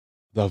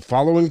The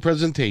following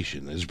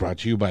presentation is brought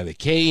to you by the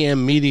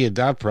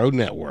KMmedia.pro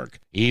network.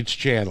 Each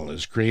channel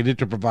is created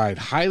to provide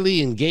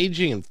highly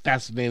engaging and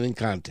fascinating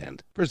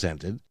content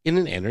presented in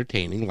an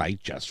entertaining light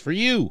just for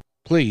you.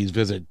 Please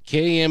visit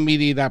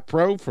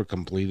KMmedia.pro for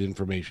complete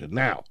information.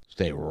 Now,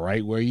 stay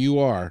right where you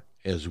are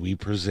as we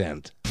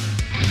present.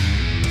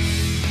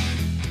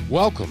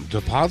 Welcome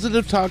to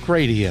Positive Talk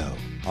Radio.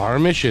 Our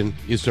mission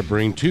is to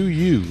bring to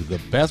you the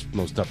best,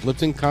 most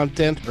uplifting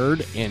content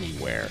heard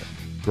anywhere.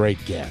 Great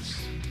guests,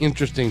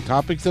 interesting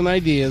topics and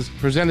ideas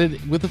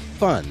presented with a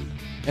fun,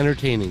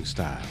 entertaining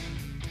style.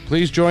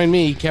 Please join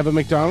me, Kevin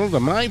McDonald,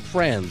 and my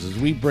friends as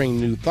we bring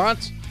new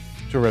thoughts,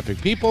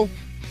 terrific people,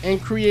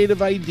 and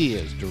creative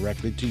ideas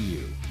directly to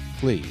you.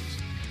 Please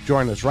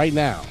join us right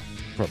now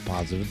for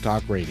Positive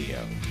Talk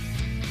Radio.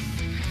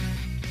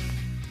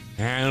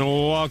 And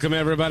welcome,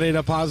 everybody,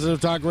 to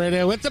Positive Talk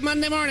Radio. It's a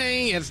Monday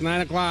morning. It's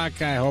 9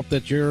 o'clock. I hope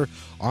that you're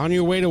on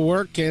your way to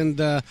work. And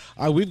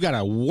we've got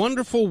a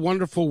wonderful,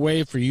 wonderful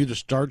way for you to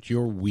start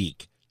your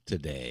week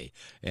today.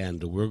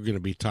 And we're going to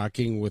be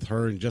talking with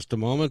her in just a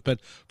moment.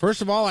 But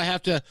first of all, I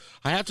have to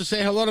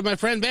say hello to my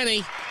friend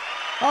Benny.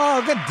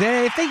 Oh, good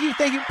day. Thank you.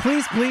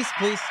 Please.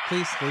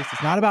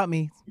 It's not about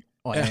me.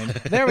 Oh, and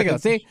there we go.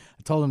 See? I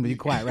told them to be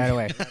quiet right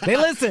away. They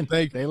listen.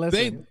 They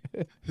listen.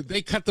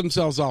 They cut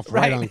themselves off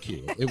right on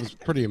cue. It was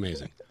pretty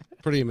amazing.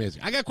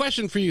 I got a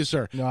question for you,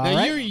 sir. Now,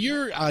 right.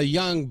 You're a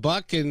young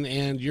buck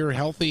and you're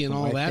healthy and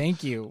all that.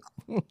 Thank you.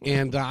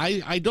 And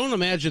I don't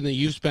imagine that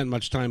you've spent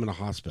much time in a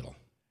hospital.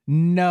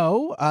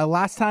 No.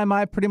 Last time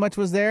I pretty much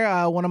was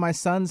there, one of my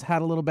sons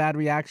had a little bad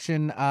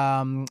reaction.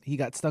 He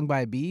got stung by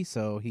a bee,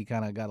 so he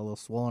kind of got a little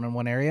swollen in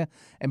one area.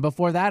 And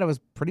before that, it was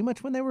pretty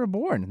much when they were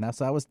born. Now,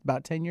 so that was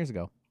about 10 years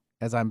ago,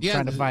 as I'm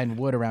trying to find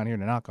wood around here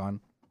to knock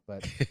on.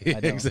 But I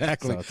don't,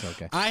 exactly. So it's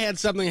okay. I had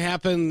something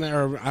happen,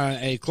 or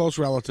a close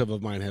relative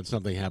of mine had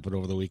something happen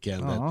over the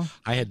weekend that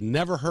I had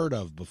never heard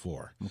of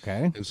before.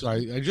 Okay. And so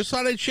I just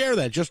thought I'd share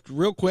that just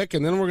real quick,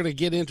 and then we're going to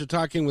get into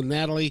talking with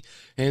Natalie,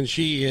 and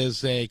she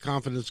is a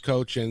confidence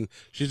coach, and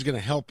she's going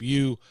to help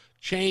you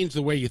change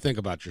the way you think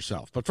about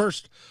yourself. But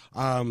first,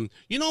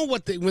 you know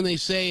what when they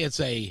say it's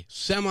a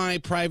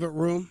semi-private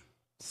room?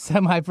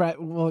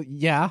 Semi-private? Well,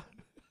 yeah.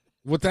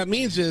 What that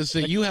means is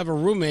that you have a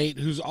roommate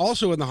who's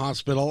also in the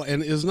hospital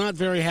and is not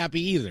very happy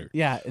either.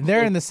 Yeah,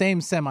 they're in the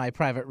same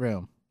semi-private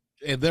room.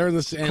 And they're in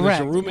the and it's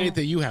a roommate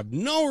that you have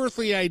no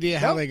earthly idea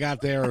how they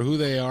got there or who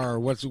they are or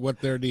what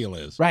their deal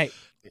is. Right.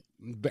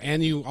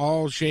 And you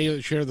all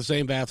share the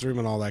same bathroom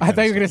and all that. I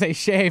thought you were going to say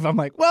shave. I'm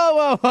like,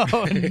 whoa.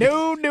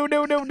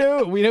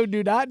 No. We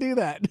do not do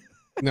that.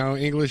 No,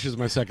 English is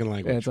my second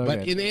language. Okay.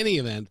 But in any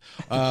event,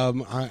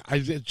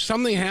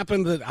 something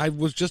happened that I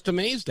was just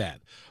amazed at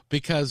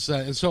because,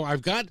 and so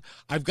I've got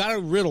a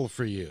riddle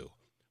for you.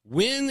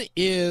 When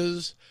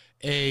is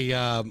a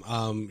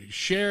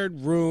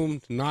shared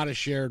room not a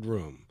shared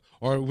room,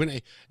 or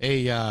when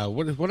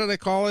what did I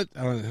call it?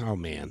 Oh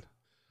man,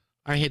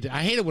 I hate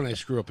it when I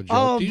screw up a joke.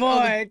 Oh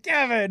boy,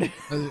 Kevin.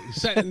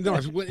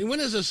 When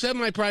is a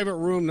semi-private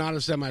room not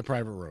a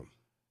semi-private room?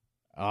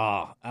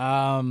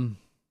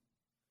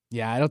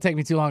 Yeah, it'll take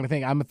me too long to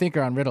think. I'm a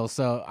thinker on riddles,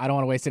 so I don't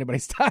want to waste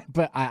anybody's time,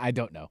 but I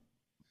don't know.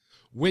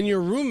 When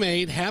your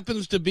roommate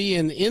happens to be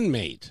an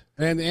inmate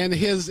and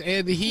he is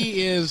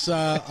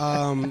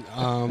strapped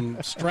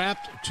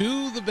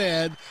to the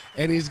bed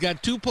and he's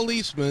got two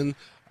policemen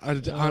on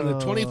a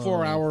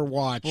 24-hour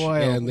watch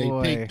and they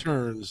take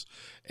turns.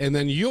 And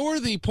then you're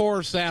the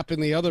poor sap in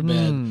the other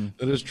bed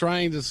that is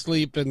trying to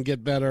sleep and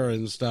get better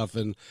and stuff,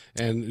 and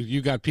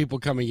you got people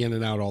coming in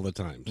and out all the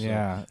time.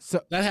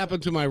 So that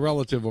happened to my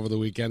relative over the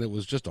weekend. It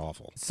was just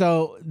awful.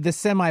 So the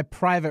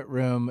semi-private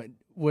room,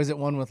 was it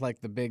one with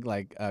like the big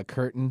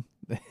curtain?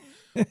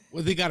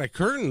 Well, they got a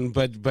curtain,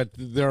 but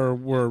there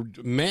were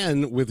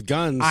men with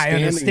guns. I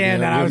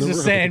understand that. I was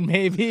just saying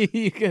maybe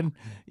you can,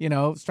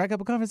 strike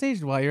up a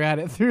conversation while you're at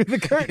it through the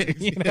curtain.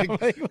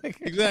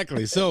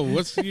 Exactly. So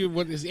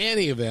what is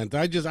any event?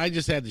 I just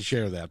had to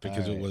share that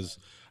because it was,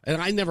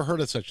 and I never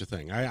heard of such a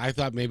thing. I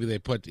thought maybe they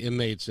put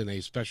inmates in a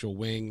special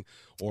wing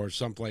or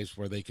someplace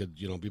where they could,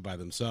 be by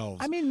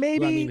themselves. I mean,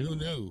 maybe. Who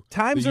knew?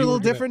 Times are a little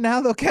different now,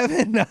 though,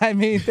 Kevin. I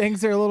mean,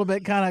 things are a little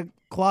bit kind of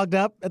clogged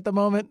up at the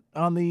moment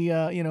on the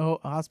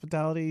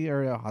hospitality,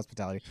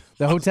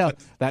 the hotel.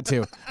 That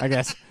too, I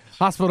guess.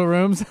 Hospital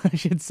rooms, I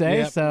should say.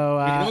 Yep.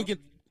 So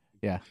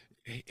yeah.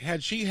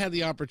 Had she had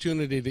the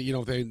opportunity to,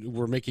 if they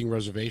were making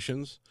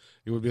reservations,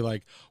 it would be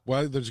like,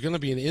 well, there's going to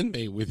be an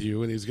inmate with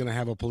you and he's going to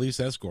have a police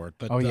escort.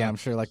 But I'm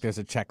sure there's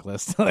a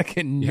checklist.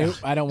 Nope,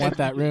 I don't want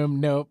that room.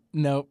 Nope,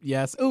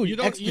 yes. Oh, you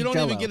don't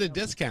even get a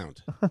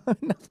discount.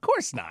 No, of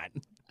course not.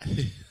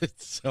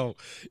 So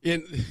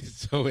in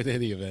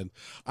any event,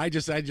 I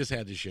just had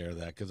to share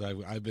that because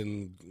I've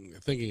been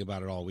thinking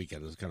about it all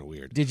weekend. It was kind of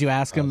weird. Did you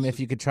ask him if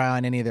you could try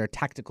on any of their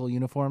tactical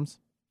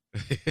uniforms?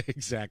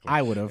 Exactly.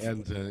 I would have.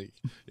 And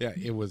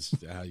it was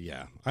I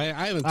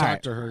haven't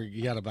talked to her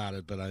yet about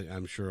it, but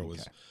I'm sure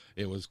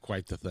it was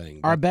quite the thing.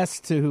 Our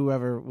best to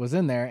whoever was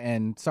in there,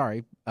 and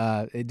sorry,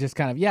 it just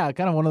kind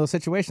of one of those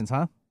situations,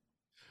 huh?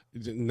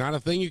 Not a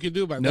thing you can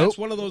do about it. Nope. That's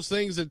one of those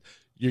things that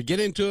you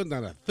get into it,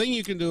 not a thing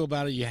you can do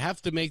about it. You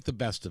have to make the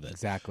best of it.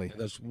 Exactly. And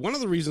that's one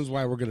of the reasons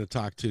why we're going to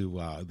talk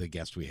to the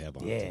guest we have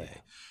on today.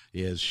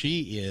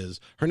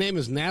 Her name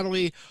is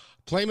Natalie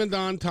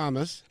Plamondon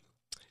Thomas.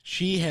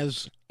 She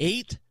has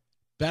 8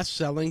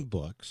 best-selling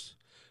books.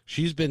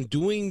 She's been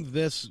doing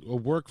this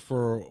work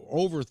for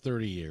over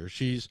 30 years.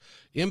 She's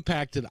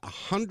impacted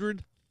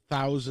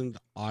 100,000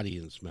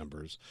 audience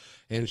members,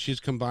 and she's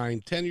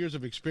combined 10 years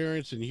of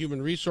experience in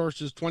human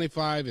resources,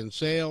 25 in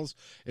sales,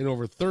 and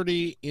over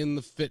 30 in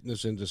the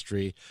fitness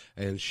industry.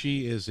 And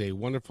she is a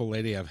wonderful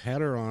lady. I've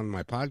had her on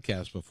my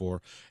podcast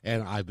before,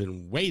 and I've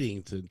been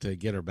waiting to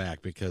get her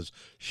back because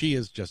she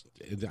is just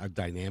a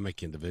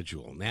dynamic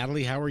individual.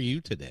 Natalie, how are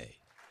you today?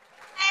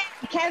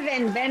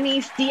 Kevin, Benny,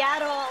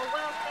 Seattle,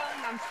 welcome.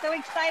 I'm so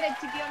excited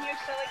to be on your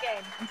show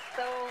again. I'm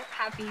so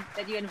happy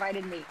that you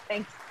invited me.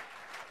 Thanks.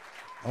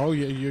 Oh,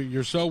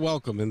 you're so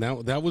welcome. And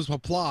that was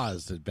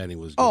applause that Benny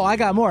was Oh, giving I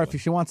got you. more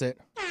if she wants it.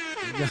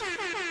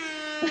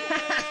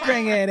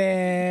 Bring it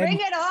in. Bring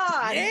it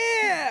on.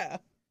 Yeah.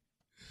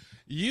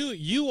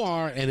 You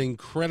are an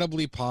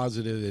incredibly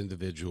positive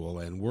individual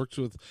and works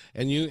with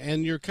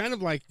you're kind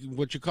of like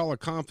what you call a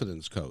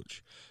confidence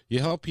coach. You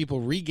help people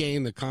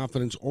regain the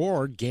confidence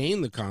or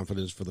gain the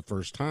confidence for the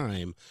first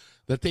time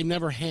that they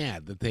never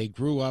had, that they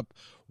grew up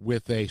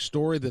with a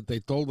story that they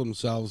told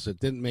themselves that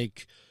didn't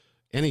make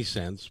any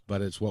sense,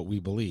 but it's what we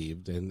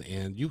believed,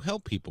 and you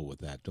help people with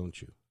that,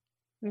 don't you?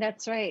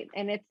 That's right.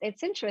 And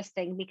it's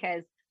interesting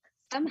because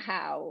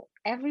somehow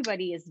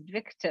everybody is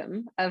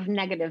victim of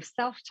negative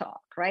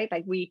self-talk, right?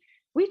 Like we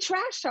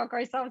trash talk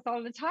ourselves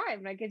all the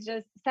time. Like it's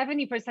just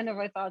 70% of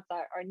our thoughts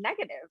are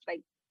negative,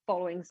 like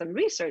following some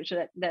research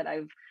that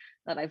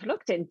I've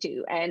looked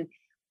into.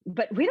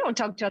 But we don't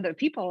talk to other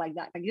people like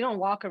that. Like you don't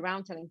walk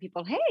around telling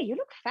people, hey, you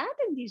look fat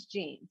in these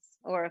jeans,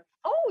 or,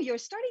 oh, you're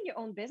starting your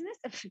own business.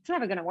 It's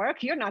never going to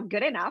work. You're not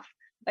good enough.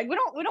 Like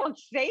we don't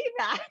say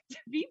that to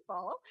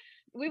people.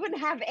 We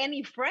wouldn't have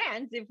any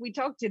friends if we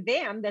talked to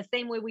them the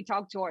same way we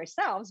talk to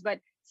ourselves. But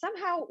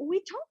somehow we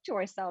talk to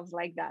ourselves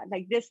like that.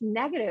 Like this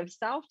negative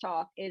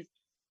self-talk is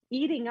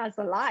eating us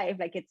alive.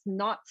 Like it's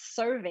not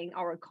serving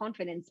our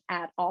confidence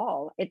at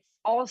all. It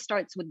all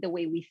starts with the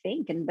way we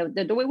think and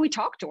the way we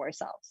talk to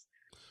ourselves.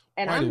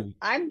 And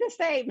I'm the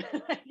same.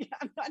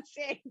 I'm not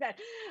saying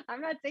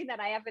that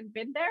I haven't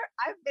been there.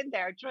 I've been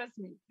there. Trust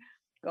me.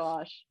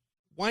 Gosh.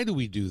 Why do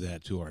we do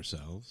that to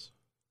ourselves?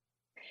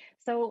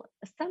 So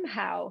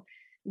somehow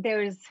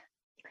there's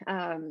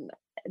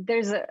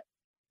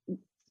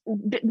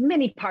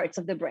many parts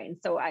of the brain.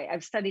 So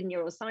I've studied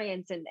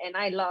neuroscience and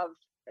I love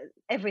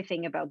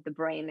everything about the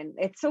brain, and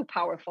it's so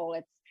powerful.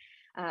 It's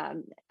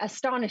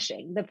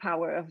astonishing, the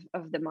power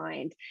of the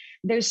mind.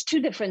 There's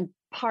 2 different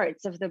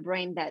parts of the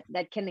brain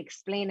that can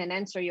explain and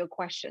answer your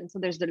question. So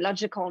there's the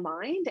logical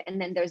mind, and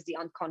then there's the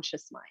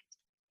unconscious mind.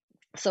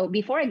 So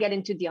before I get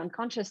into the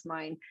unconscious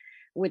mind,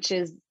 which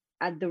is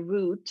at the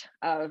root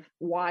of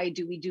why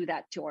do we do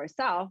that to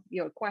ourselves,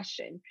 your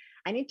question,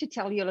 I need to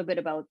tell you a little bit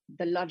about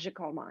the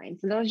logical mind.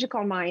 The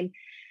logical mind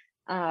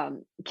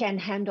can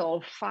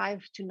handle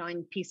 5 to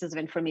 9 pieces of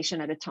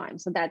information at a time.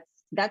 So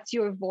that's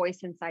your voice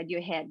inside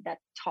your head that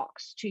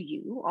talks to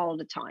you all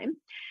the time.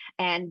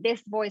 And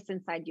this voice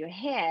inside your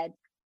head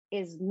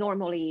is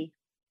normally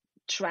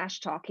trash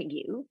talking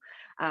you.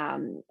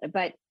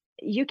 But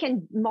you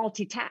can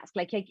multitask.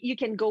 Like you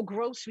can go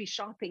grocery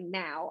shopping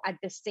now at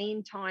the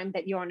same time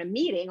that you're on a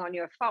meeting on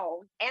your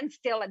phone, and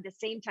still at the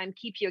same time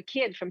keep your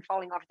kid from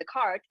falling off the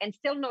cart, and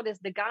still notice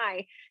the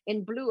guy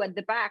in blue at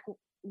the back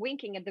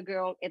winking at the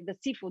girl at the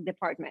seafood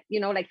department.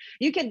 Like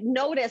you can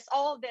notice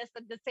all this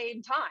at the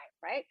same time,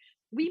 right?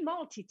 We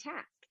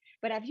multitask.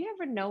 But have you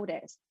ever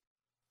noticed,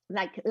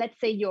 like, let's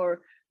say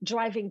you're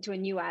driving to a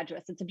new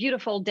address. It's a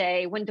beautiful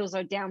day, windows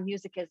are down,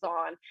 music is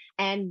on,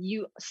 and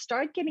you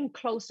start getting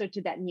closer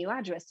to that new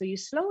address. So you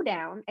slow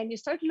down and you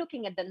start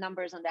looking at the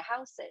numbers on the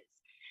houses.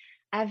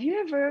 Have you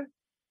ever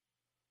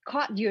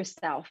caught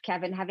yourself,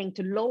 Kevin, having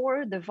to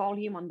lower the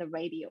volume on the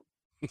radio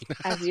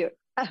as you're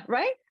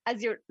right?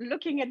 As you're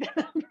looking at the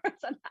numbers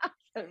on the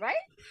houses, right?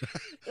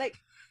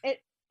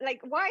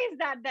 Like why is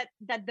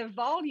that the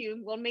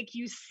volume will make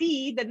you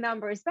see the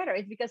numbers better?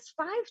 It's because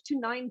 5 to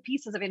 9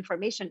 pieces of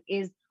information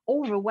is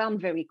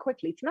overwhelmed very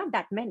quickly. It's not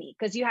that many,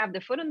 because you have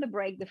the foot on the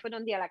brake, the foot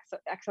on the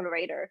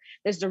accelerator.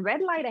 There's the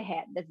red light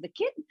ahead. There's the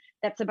kid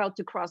that's about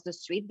to cross the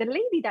street, the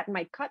lady that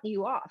might cut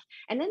you off.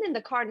 And then in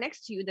the car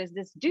next to you, there's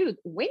this dude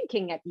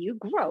winking at you,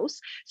 gross.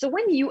 So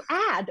when you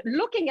add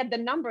looking at the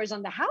numbers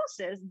on the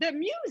houses, the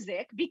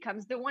music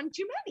becomes the one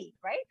too many,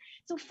 right?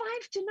 So 5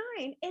 to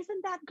 9,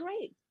 isn't that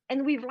great?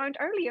 And we've learned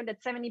earlier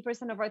that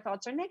 70% of our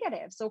thoughts are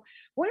negative. So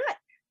we're not,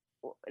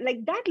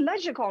 like, that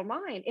logical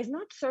mind is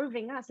not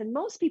serving us. And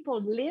most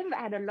people live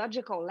at a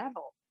logical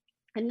level.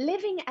 And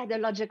living at a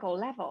logical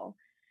level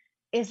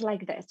is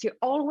like this. You're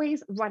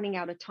always running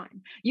out of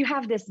time. You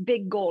have this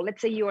big goal.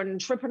 Let's say you're an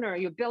entrepreneur,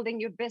 you're building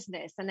your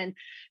business, and then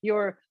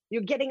you're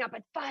getting up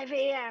at 5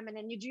 a.m. and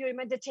then you do your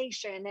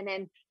meditation, and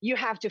then you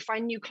have to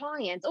find new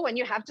clients. Oh, and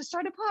you have to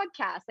start a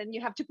podcast, and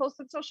you have to post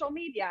on social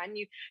media, and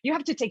you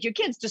have to take your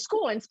kids to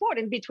school and sport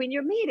in between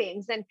your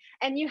meetings,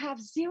 and you have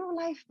zero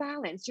life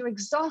balance. You're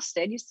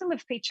exhausted. You still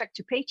live paycheck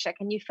to paycheck,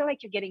 and you feel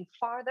like you're getting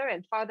farther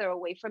and farther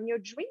away from your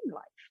dream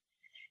life.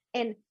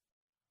 And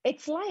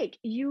it's like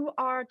you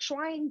are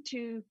trying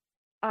to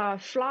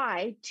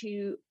fly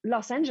to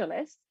Los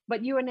Angeles,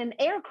 but you're in an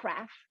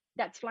aircraft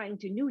that's flying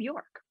to New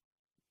York.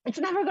 It's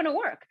never going to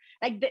work.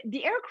 Like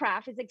the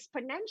aircraft is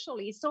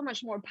exponentially so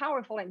much more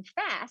powerful and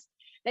fast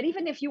that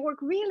even if you work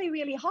really,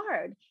 really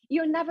hard,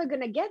 you're never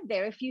going to get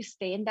there if you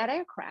stay in that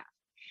aircraft.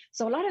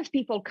 So a lot of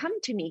people come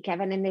to me,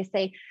 Kevin, and they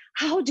say,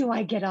 how do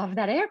I get off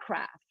that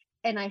aircraft?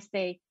 And I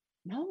say,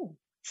 no,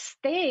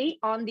 stay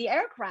on the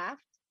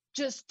aircraft.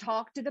 Just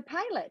talk to the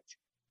pilot.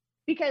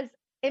 Because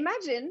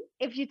imagine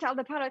if you tell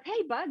the pilot,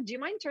 hey, bud, do you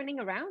mind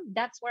turning around?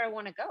 That's where I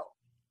want to go,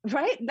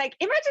 right? Like,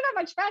 imagine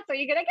how much faster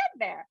you're going to get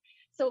there.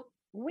 So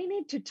we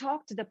need to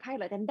talk to the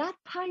pilot. And that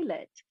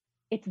pilot,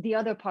 it's the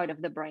other part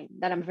of the brain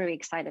that I'm very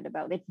excited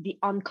about. It's the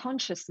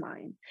unconscious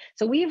mind.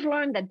 So we've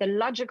learned that the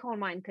logical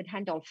mind could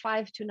handle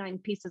 5 to 9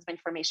 pieces of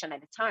information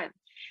at a time.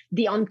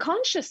 The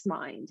unconscious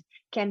mind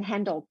can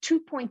handle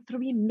 2.3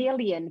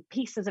 million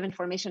pieces of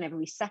information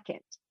every second.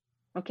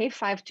 Okay,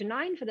 5 to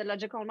 9 for the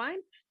logical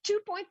mind,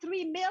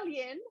 2.3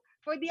 million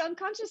for the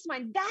unconscious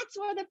mind. That's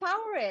where the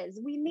power is.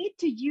 We need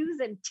to use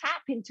and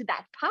tap into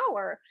that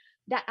power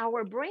that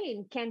our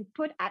brain can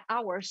put at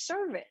our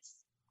service.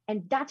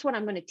 And that's what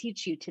I'm going to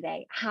teach you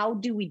today. How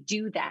do we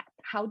do that?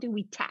 How do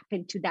we tap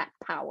into that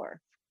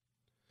power?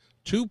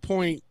 2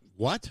 point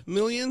what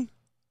million?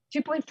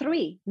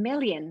 2.3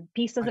 million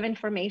pieces of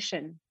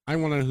information. I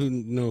want to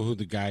know who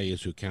the guy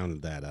is who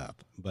counted that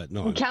up, but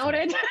no. Who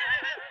counted?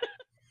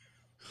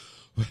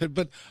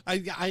 But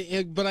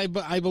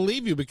I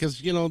believe you,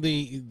 because you know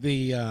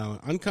the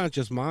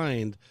unconscious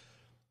mind.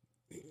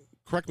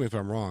 Correct me if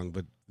I'm wrong,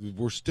 but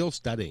we're still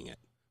studying it.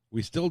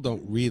 We still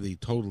don't really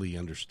totally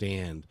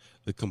understand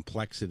the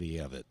complexity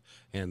of it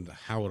and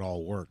how it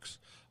all works.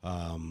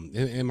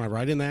 Am I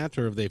right in that,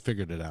 or have they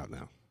figured it out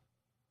now?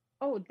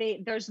 Oh,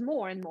 there's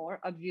more and more,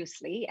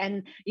 obviously,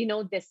 and you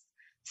know this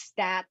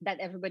stat that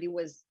everybody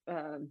was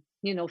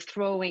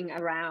throwing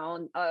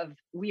around of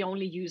we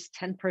only use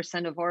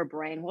 10% of our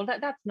brain. Well,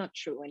 that's not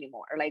true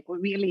anymore. Like we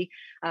really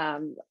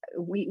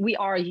we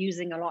are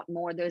using a lot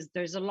more.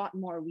 There's a lot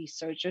more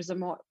research. There's a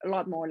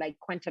lot more, like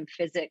quantum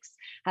physics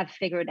have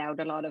figured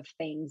out a lot of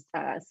things.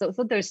 So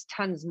there's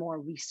tons more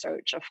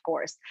research, of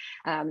course.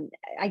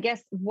 I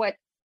guess what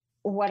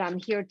I'm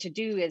here to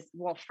do is,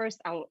 well,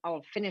 first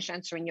I'll finish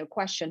answering your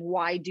question.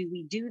 Why do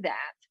we do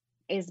that?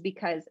 Is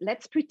because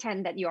let's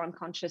pretend that your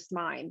unconscious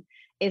mind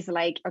is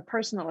like a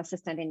personal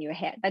assistant in your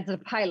head. That's the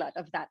pilot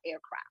of that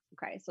aircraft.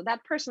 Okay. So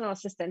that personal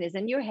assistant is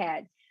in your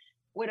head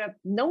with a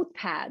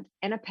notepad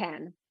and a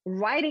pen,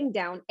 writing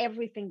down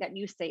everything that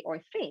you say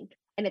or think,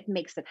 and it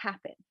makes it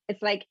happen.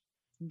 It's like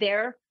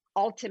their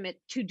ultimate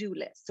to-do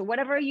list. So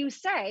whatever you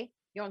say,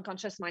 your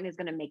unconscious mind is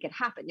going to make it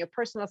happen. Your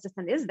personal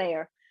assistant is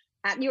there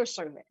at your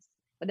service.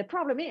 But the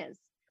problem is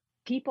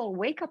people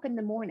wake up in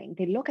the morning,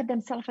 they look at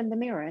themselves in the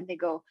mirror and they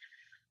go,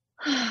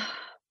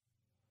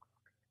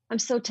 I'm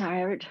so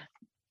tired.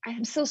 I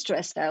am so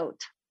stressed out.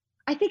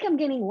 I think I'm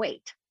gaining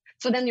weight.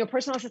 So then your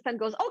personal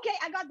assistant goes, okay,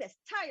 I got this.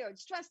 Tired,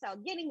 stressed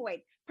out, gaining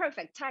weight.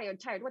 Perfect. Tired.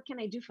 What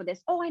can I do for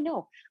this? Oh, I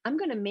know. I'm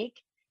going to make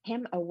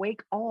him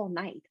awake all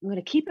night. I'm going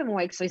to keep him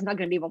awake so he's not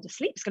going to be able to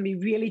sleep. He's going to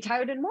be really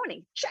tired in the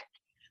morning. Check.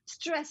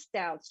 Stressed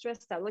out.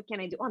 What can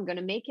I do? Oh, I'm going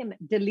to make him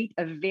delete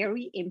a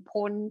very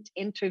important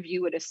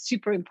interview with a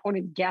super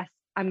important guest.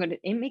 I'm going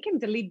to make him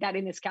delete that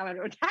in his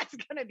calendar. That's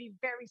going to be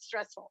very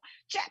stressful.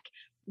 Check.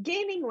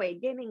 Gaining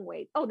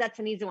weight. Oh, that's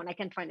an easy one. I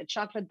can find a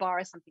chocolate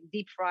bar, something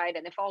deep fried.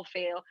 And if all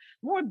fail,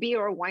 more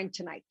beer or wine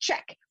tonight.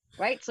 Check.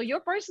 Right. So your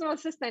personal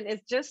assistant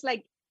is just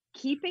like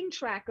keeping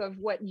track of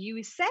what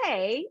you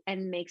say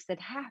and makes it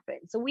happen.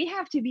 So we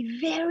have to be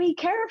very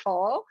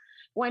careful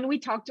when we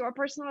talk to our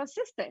personal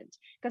assistant,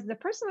 because the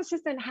personal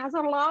assistant has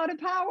a lot of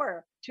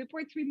power,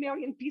 2.3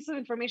 million pieces of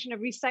information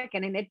every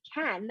second, and it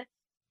can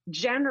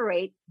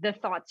generate the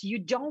thoughts you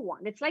don't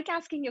want. It's like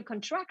asking your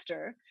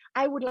contractor,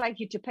 I would like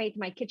you to paint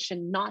my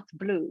kitchen not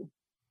blue,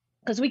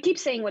 because we keep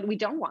saying what we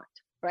don't want,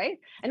 right?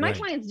 And my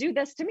clients do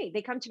this to me.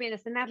 They come to me and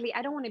they say, Natalie,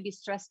 I don't want to be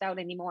stressed out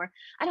anymore.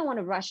 I don't want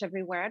to rush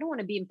everywhere. I don't want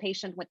to be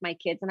impatient with my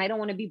kids, and I don't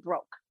want to be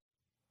broke.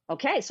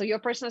 Okay, so your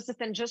personal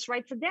assistant just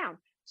writes it down.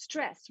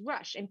 Stress,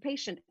 rush,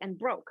 impatient, and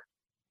broke.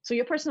 So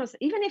your personal,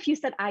 even if you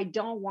said, I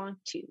don't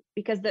want to,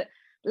 because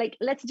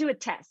let's do a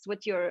test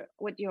with your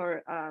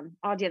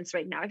audience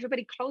right now.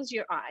 Everybody close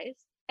your eyes,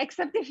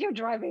 except if you're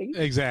driving.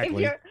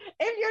 Exactly.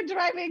 If you're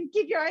driving,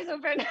 keep your eyes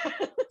open.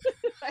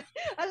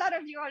 A lot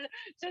of you are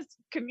just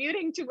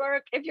commuting to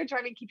work. If you're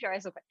driving, keep your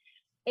eyes open.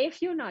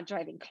 If you're not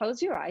driving,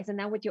 close your eyes. And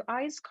now with your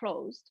eyes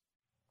closed,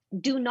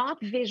 Do not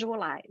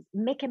visualize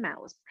Mickey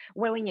Mouse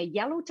wearing a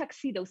yellow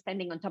tuxedo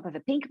standing on top of a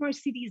pink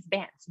Mercedes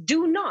Benz.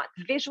 Do not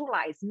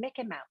visualize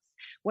Mickey Mouse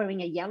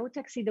wearing a yellow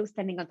tuxedo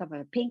standing on top of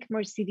a pink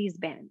Mercedes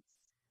Benz.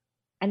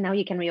 And now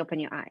you can reopen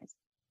your eyes.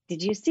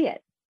 Did you see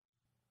it?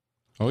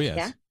 Oh, yes.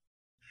 Yeah.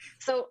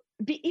 So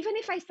even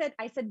if I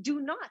said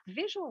do not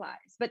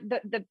visualize, but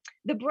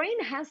the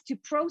brain has to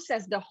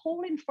process the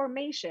whole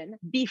information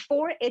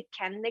before it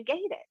can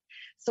negate it.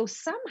 So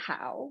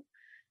somehow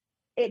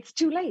it's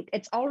too late.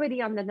 It's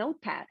already on the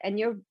notepad, and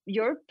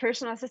your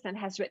personal assistant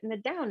has written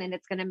it down, and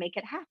it's going to make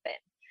it happen.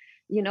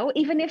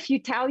 Even if you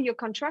tell your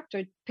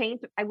contractor,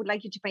 I would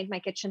like you to paint my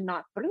kitchen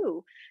not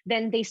blue,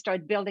 then they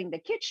start building the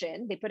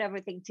kitchen, they put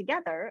everything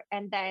together,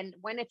 and then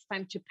when it's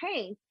time to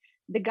paint,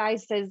 the guy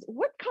says,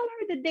 what color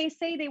did they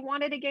say they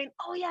wanted again?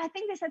 Oh yeah, I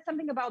think they said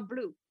something about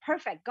blue.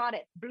 Perfect, got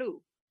it,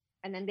 blue.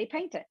 And then they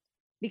paint it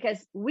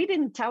because we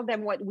didn't tell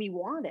them what we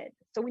wanted.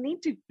 So we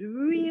need to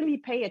really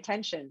pay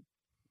attention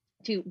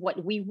to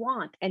what we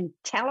want and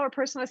tell our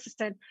personal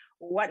assistant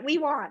what we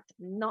want,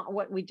 not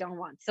what we don't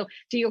want. So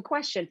to your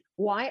question,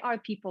 why are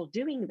people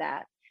doing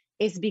that?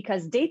 Is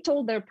because they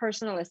told their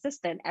personal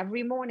assistant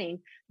every morning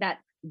that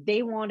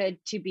they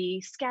wanted to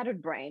be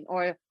scattered brain,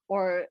 or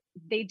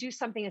they do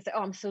something and say,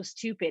 oh, I'm so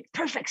stupid.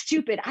 Perfect,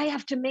 stupid. I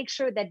have to make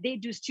sure that they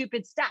do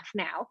stupid stuff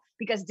now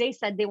because they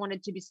said they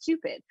wanted to be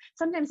stupid.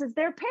 Sometimes it's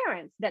their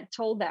parents that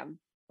told them,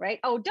 right?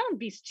 Oh, don't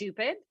be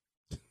stupid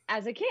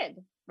as a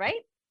kid,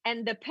 right?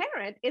 And the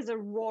parent is a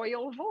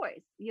royal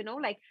voice,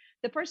 like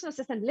the personal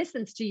assistant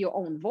listens to your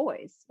own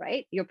voice,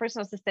 right? Your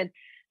personal assistant,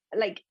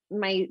 like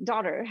my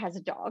daughter has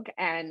a dog,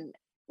 and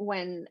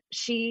when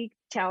she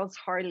tells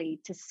Harley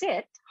to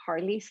sit,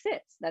 Harley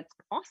sits. That's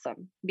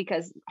awesome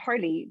because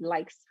Harley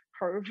likes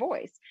her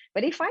voice.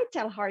 But if I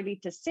tell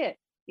Harley to sit,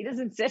 he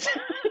doesn't sit.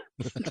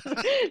 It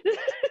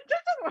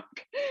doesn't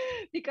work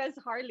because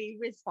Harley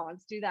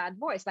responds to that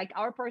voice. Like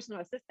our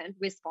personal assistant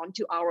responds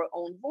to our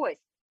own voice,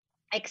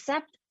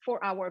 except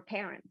for our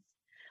parents.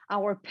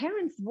 Our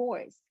parents'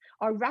 voice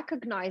are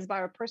recognized by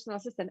our personal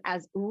assistant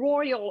as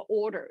royal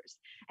orders.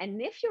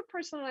 And if your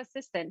personal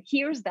assistant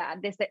hears that,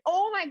 they say,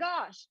 oh my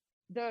gosh,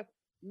 the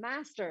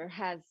master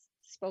has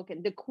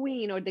spoken, the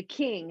queen or the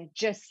king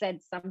just said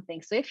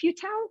something. So if you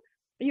tell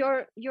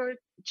your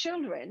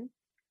children,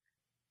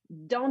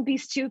 don't be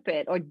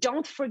stupid, or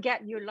don't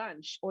forget your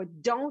lunch, or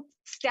don't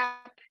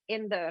step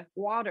in the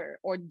water,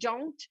 or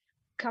don't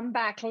come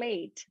back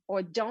late,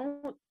 or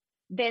don't,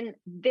 then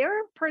their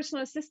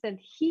personal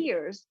assistant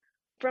hears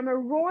from a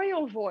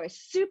royal voice,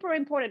 super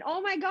important.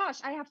 Oh my gosh,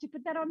 I have to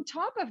put that on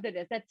top of the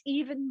list. That's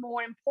even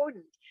more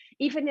important,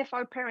 even if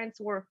our parents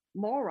were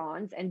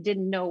morons and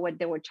didn't know what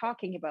they were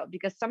talking about,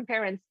 because some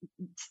parents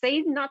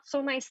say not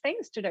so nice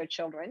things to their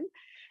children,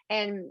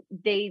 and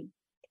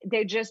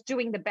they're just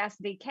doing the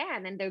best they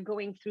can, and they're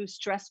going through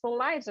stressful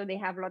lives, or they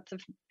have lots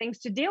of things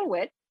to deal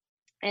with,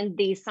 and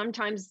they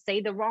sometimes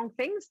say the wrong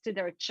things to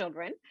their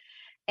children,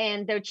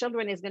 and their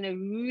children is going to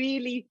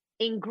really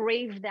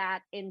engrave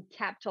that in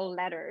capital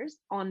letters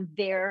on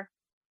their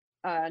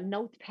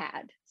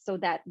notepad, so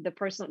that their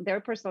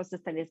personal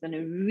assistant is going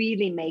to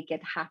really make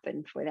it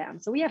happen for them.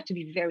 So we have to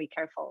be very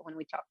careful when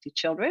we talk to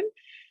children,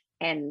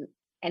 and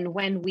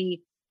when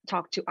we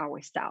talk to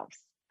ourselves.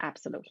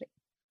 Absolutely.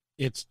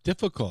 It's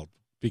difficult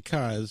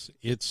because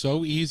it's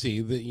so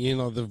easy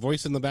that, the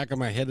voice in the back of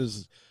my head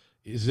is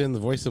in the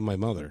voice of my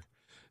mother.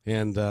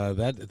 And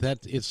that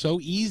it's so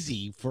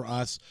easy for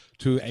us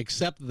to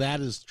accept that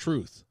as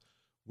truth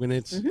when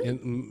it's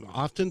and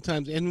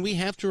oftentimes, and we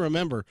have to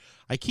remember,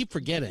 I keep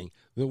forgetting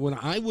that when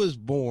I was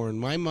born,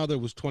 my mother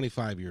was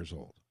 25 years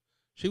old.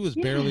 She was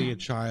barely a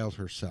child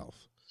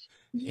herself.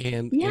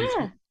 And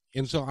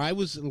so I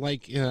was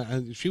like,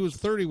 she was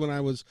 30 when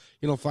I was,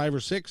 5 or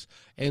 6.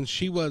 And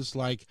she was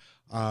like,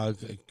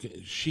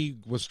 she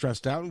was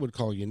stressed out and would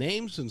call you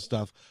names and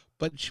stuff.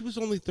 But she was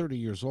only 30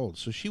 years old,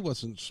 so she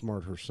wasn't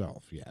smart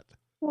herself yet.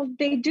 Well,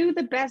 they do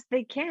the best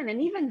they can.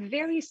 And even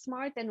very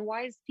smart and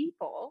wise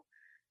people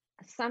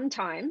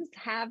sometimes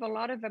have a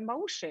lot of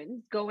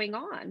emotions going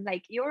on.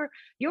 Like you're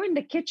in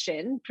the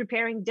kitchen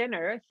preparing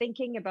dinner,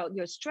 thinking about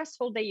your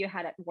stressful day you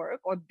had at work,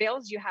 or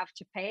bills you have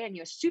to pay, and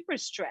you're super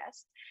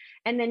stressed.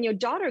 And then your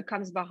daughter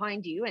comes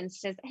behind you and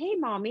says, hey,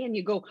 mommy. And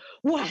you go,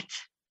 what?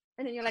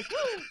 And then you're like,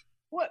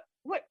 what,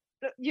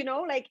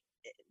 like,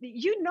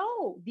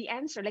 the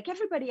answer. Like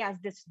everybody has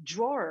this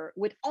drawer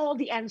with all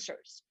the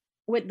answers,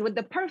 with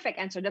the perfect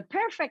answer. The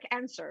perfect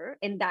answer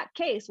in that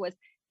case was,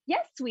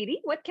 yes,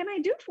 sweetie, what can I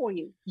do for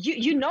you?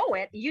 You know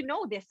it. You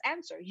know this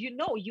answer. You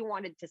know you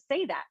wanted to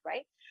say that,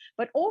 right?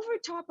 But over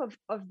top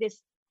of this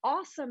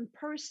awesome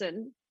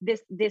person,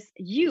 this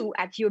you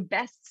at your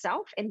best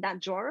self in that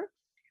drawer,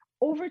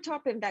 over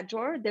top of that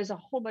drawer, there's a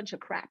whole bunch of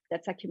crap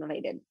that's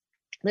accumulated.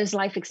 There's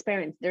life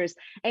experience. There's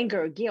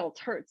anger, guilt,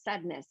 hurt,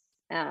 sadness.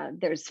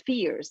 There's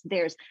fears.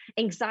 There's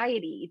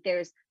anxiety.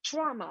 There's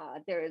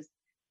trauma. There's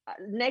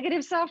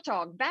negative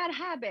self-talk, bad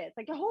habits,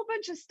 like a whole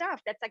bunch of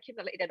stuff that's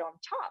accumulated on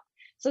top.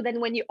 So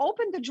then when you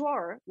open the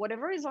drawer,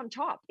 whatever is on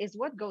top is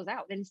what goes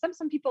out. And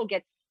some people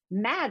get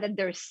mad at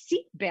their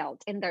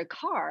seatbelt in their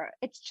car.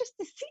 It's just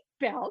a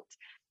seatbelt,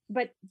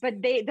 but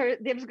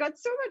they've got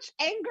so much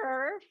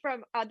anger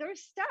from other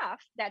stuff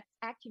that's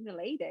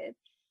accumulated.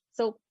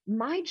 So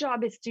my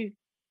job is to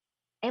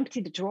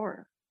empty the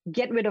drawer,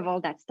 get rid of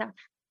all that stuff,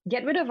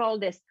 get rid of all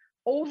this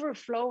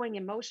overflowing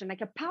emotion.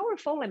 Like a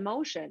powerful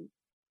emotion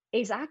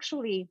is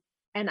actually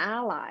an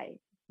ally.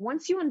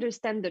 Once you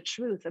understand the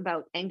truth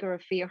about anger,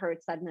 fear,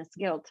 hurt, sadness,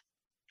 guilt,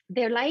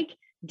 they're like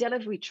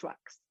delivery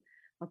trucks.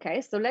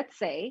 Okay, so let's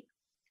say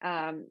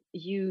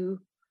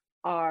you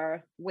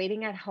are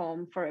waiting at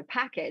home for a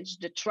package,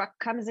 the truck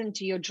comes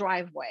into your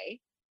driveway,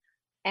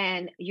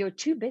 and you're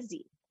too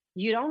busy.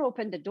 You don't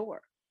open the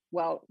door.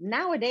 Well,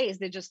 nowadays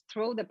they just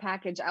throw the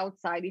package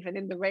outside, even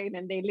in the rain,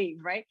 and they leave,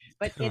 right?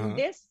 But in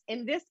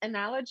this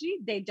analogy,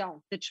 they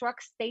don't. The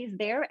truck stays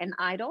there and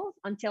idles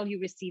until you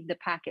receive the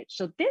package.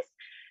 So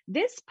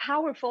this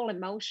powerful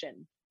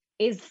emotion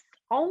is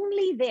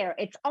only there.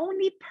 Its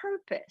only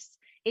purpose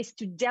is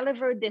to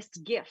deliver this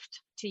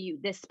gift to you,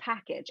 this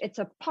package. It's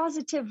a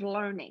positive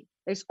learning.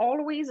 There's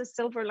always a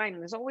silver lining.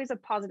 There's always a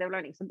positive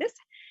learning. So this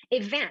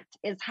event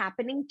is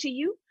happening to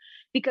you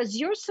because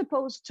you're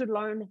supposed to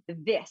learn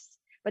this,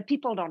 but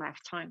people don't have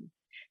time.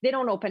 They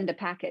don't open the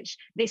package.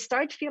 They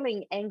start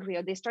feeling angry,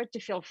 or they start to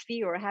feel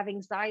fear or have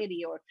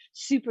anxiety or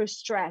super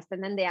stressed.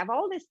 And then they have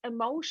all this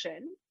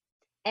emotion,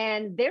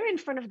 and they're in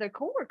front of their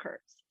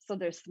coworkers. So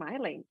they're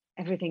smiling.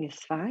 Everything is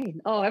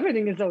fine. Oh,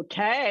 everything is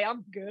okay.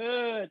 I'm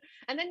good.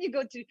 And then you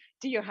go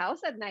to your house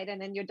at night,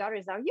 and then your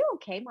daughter's, are you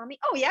okay, mommy?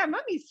 Oh yeah,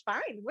 mommy's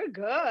fine. We're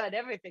good.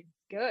 Everything's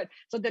good.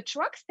 So the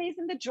truck stays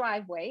in the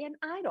driveway and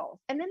idles.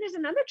 And then there's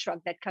another truck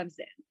that comes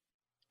in.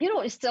 You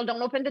know, still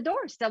don't open the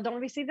door, still don't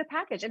receive the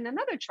package. And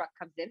another truck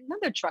comes in,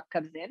 another truck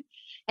comes in.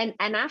 And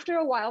after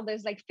a while,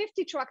 there's like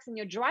 50 trucks in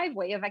your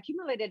driveway of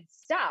accumulated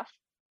stuff.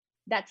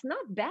 That's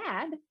not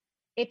bad.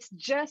 It's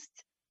just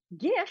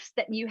gifts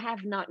that you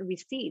have not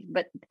received,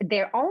 but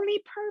their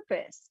only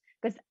purpose,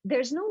 because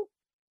there's no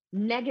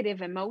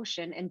negative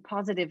emotion and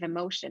positive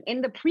emotion.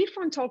 In the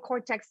prefrontal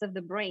cortex of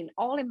the brain,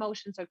 all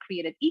emotions are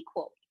created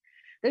equally.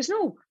 There's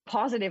no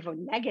positive or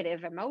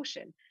negative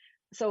emotion.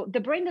 So the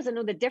brain doesn't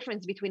know the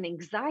difference between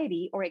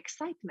anxiety or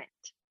excitement.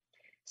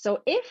 So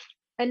if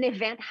an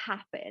event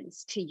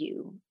happens to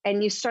you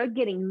and you start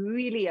getting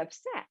really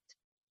upset,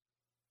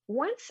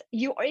 once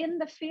you're in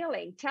the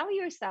feeling, tell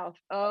yourself,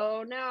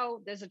 oh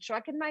no, there's a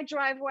truck in my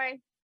driveway.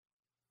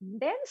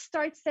 Then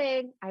start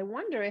saying, I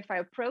wonder if I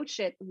approach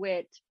it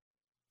with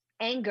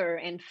anger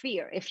and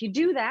fear. If you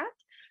do that,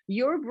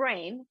 your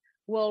brain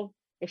will,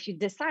 if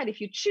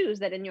you choose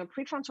that in your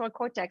prefrontal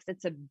cortex,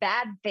 it's a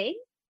bad thing,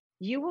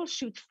 you will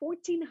shoot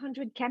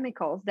 1,400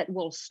 chemicals that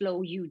will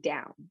slow you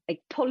down,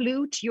 like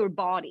pollute your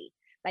body,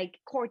 like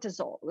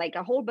cortisol, like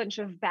a whole bunch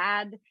of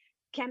bad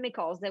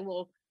chemicals that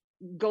will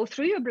go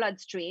through your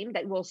bloodstream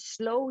that will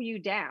slow you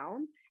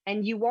down,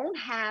 and you won't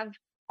have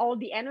all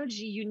the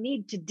energy you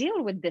need to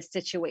deal with this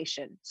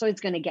situation. So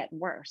it's going to get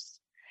worse.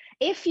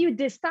 If you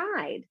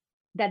decide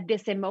that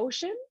this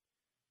emotion,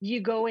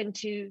 you go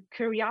into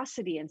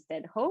curiosity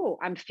instead. Oh,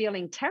 I'm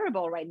feeling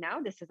terrible right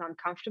now. This is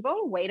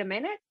uncomfortable. Wait a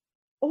minute.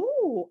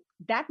 Oh,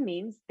 that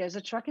means there's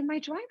a truck in my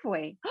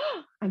driveway.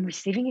 Oh, I'm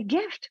receiving a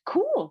gift.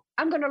 Cool.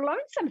 I'm going to learn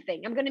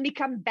something. I'm going to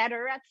become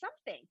better at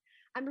something.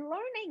 I'm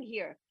learning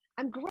here.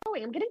 I'm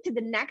growing. I'm getting to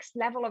the next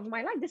level of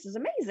my life. This is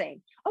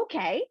amazing.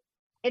 Okay.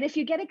 And if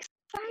you get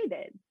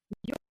excited,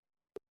 you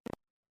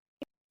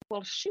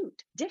will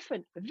shoot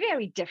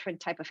very different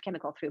type of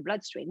chemical through your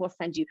bloodstream. We'll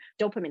send you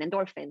dopamine,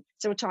 endorphin,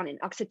 serotonin,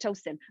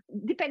 oxytocin,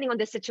 depending on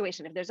the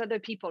situation. If there's other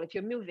people, if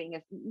you're moving,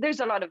 if there's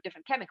a lot of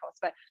different chemicals,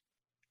 but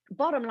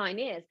bottom line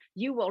is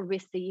you will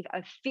receive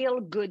a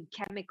feel-good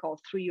chemical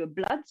through your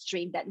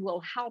bloodstream that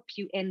will help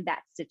you in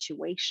that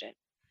situation.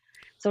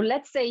 So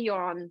let's say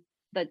you're on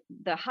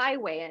the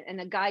highway and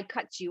a guy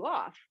cuts you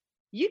off.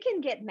 You can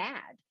get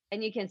mad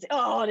and you can say,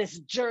 oh, this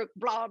jerk,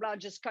 blah, blah,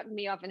 just cutting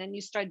me off. And then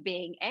you start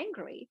being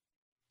angry.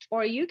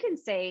 Or you can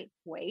say,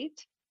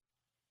 wait,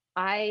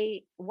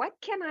 what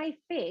can I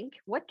think?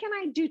 What can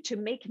I do to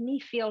make me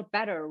feel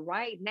better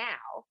right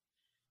now?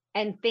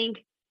 And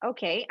think,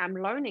 okay, I'm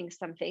learning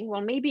something.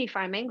 Well, maybe if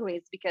I'm angry,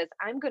 it's because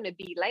I'm going to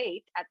be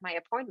late at my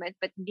appointment,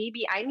 but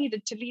maybe I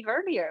needed to leave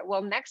earlier.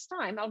 Well, next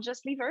time I'll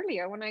just leave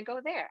earlier when I go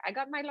there. I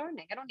got my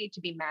learning. I don't need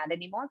to be mad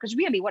anymore, because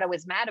really what I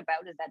was mad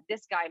about is that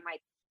this guy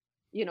might,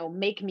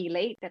 make me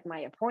late at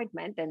my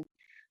appointment.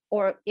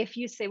 Or if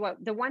you say, well,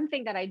 the one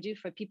thing that I do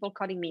for people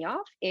cutting me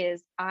off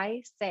is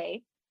I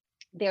say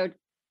they're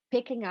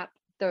picking up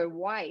their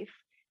wife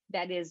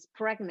that is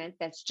pregnant,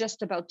 that's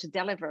just about to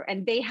deliver,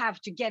 and they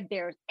have to get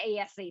there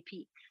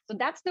ASAP. So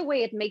that's the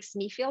way it makes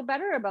me feel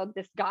better about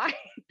this guy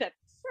that's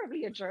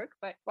probably a jerk,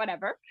 but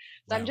whatever.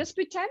 So I'm just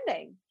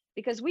pretending,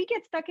 because we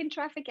get stuck in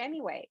traffic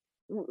anyway.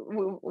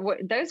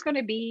 There's going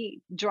to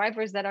be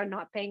drivers that are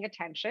not paying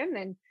attention.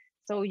 And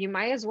so you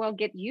might as well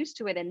get used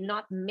to it and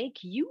not make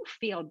you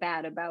feel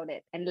bad about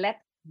it, and let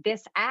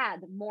this add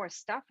more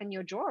stuff in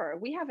your drawer.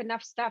 We have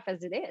enough stuff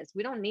as it is.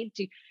 We don't need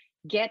to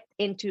get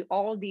into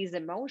all these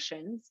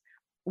emotions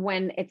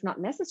when it's not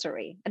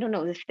necessary. I don't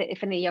know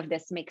if any of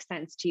this makes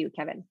sense to you,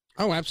 Kevin.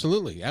 Oh,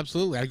 absolutely.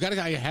 Absolutely.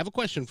 I have a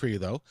question for you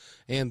though.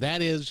 And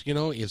that is,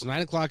 it's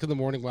 9:00 in the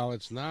morning. Well,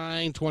 it's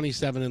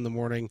 9:27 in the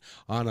morning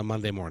on a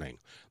Monday morning.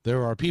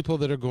 There are people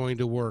that are going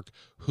to work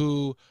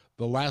who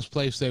the last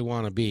place they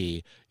want to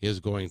be is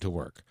going to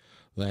work.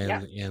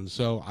 And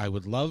so I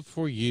would love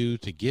for you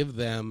to give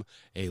them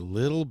a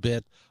little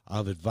bit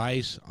of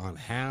advice on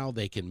how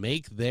they can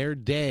make their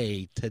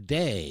day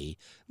today,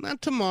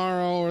 not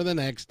tomorrow or the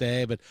next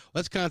day, but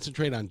let's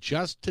concentrate on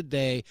just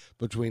today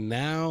between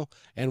now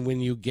and when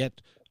you get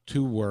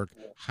to work.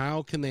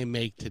 How can they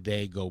make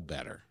today go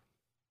better?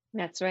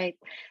 That's right.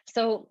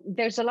 So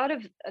there's a lot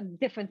of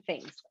different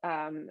things.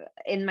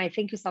 In my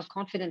Think Yourself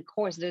Confident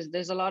course,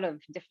 there's a lot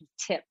of different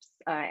tips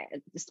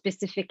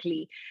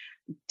specifically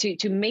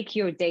to make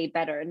your day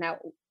better. Now,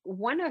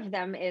 one of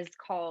them is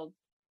called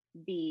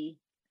the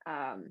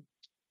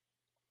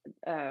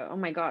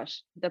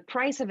the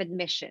price of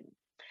admission.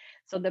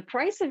 So the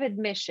price of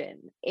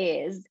admission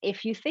is,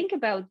 if you think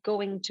about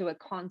going to a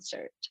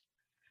concert,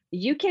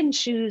 you can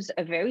choose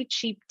a very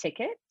cheap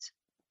ticket.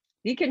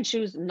 You can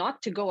choose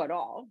not to go at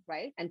all,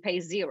 right? And pay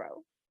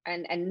zero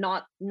and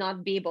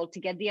not be able to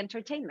get the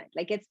entertainment.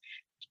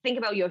 Think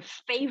about your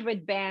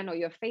favorite band or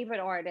your favorite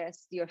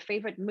artist, your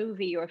favorite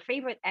movie, your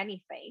favorite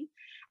anything,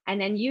 and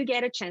then you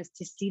get a chance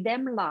to see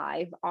them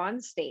live on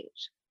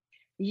stage.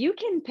 You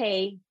can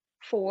pay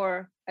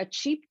for a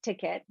cheap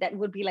ticket that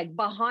would be like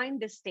behind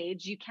the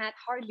stage. You can't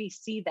hardly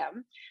see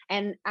them.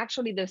 And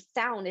actually the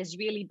sound is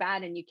really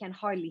bad and you can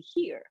hardly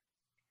hear.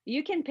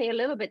 You can pay a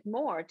little bit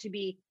more to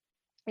be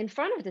in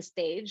front of the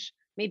stage,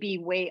 maybe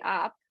way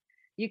up.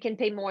 You can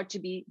pay more to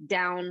be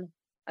down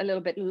a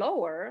little bit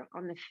lower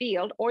on the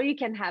field, or you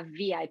can have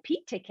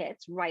VIP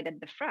tickets right at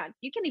the front.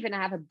 You can even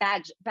have a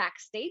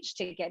backstage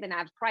ticket and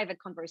have private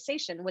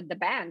conversation with the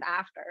band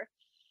after.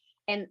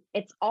 And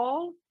it's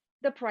all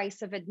the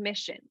price of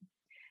admission.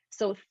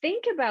 So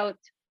think about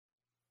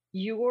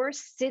you're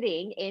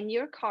sitting in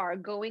your car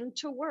going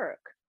to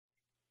work.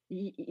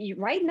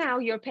 Right now,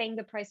 you're paying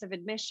the price of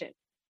admission.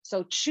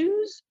 So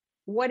choose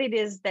what it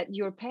is that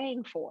you're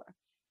paying for.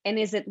 And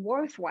is it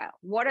worthwhile?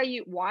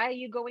 Why are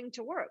you going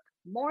to work?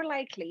 More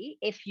likely,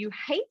 if you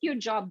hate your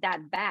job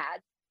that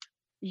bad,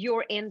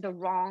 you're in the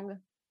wrong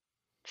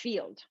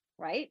field,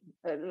 right?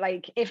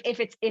 If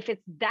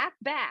it's that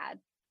bad,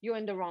 you're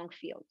in the wrong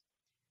field.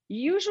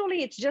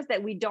 Usually it's just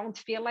that we don't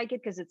feel like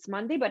it because it's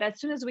Monday, but as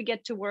soon as we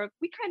get to work,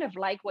 we kind of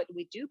like what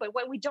we do. But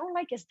what we don't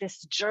like is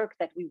this jerk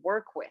that we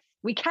work with.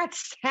 We can't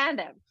stand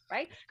him,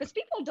 right? Because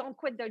people don't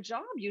quit their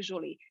job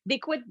usually. They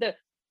quit the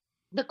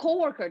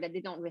coworker that they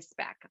don't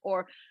respect,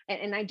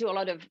 and I do a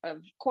lot of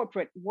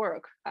corporate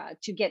work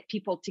to get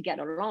people to get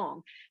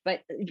along.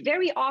 But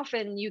very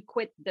often you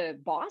quit the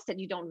boss that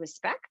you don't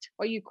respect,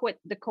 or you quit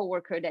the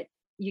coworker that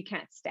you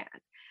can't stand.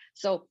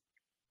 So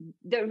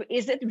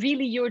is it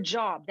really your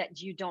job that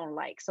you don't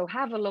like? So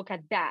have a look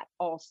at that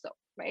also,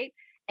 right?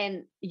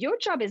 And your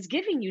job is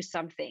giving you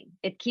something.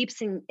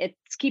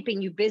 It's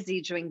keeping you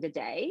busy during the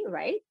day,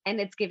 right? And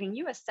it's giving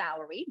you a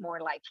salary, more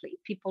likely.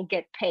 People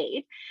get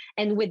paid.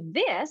 And with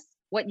this,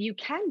 what you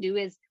can do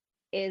is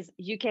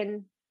you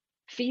can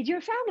feed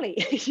your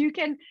family. You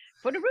can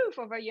put a roof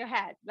over your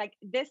head. Like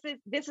this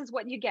is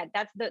what you get.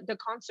 That's the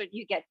concert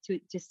you get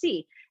to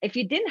see. If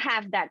you didn't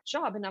have that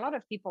job, and a lot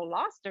of people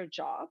lost their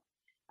job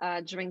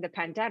during the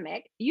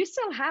pandemic, you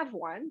still have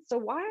one. So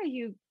why are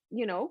you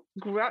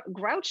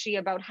grouchy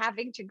about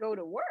having to go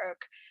to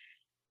work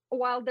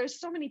while there's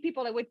so many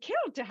people that would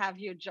kill to have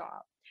your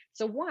job?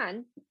 So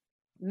one,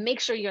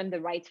 make sure you're in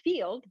the right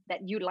field,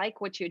 that you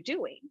like what you're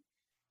doing.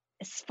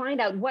 Find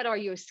out what are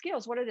your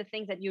skills, what are the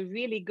things that you're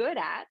really good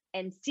at,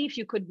 and see if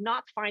you could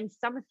not find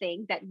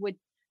something that would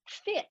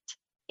fit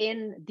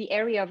in the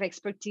area of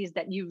expertise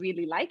that you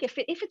really like. If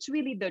it's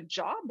really the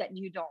job that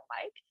you don't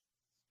like,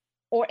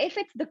 or if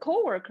it's the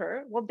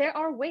coworker, well, there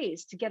are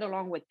ways to get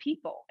along with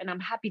people, and I'm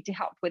happy to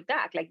help with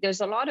that. Like there's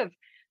a lot of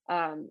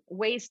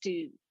ways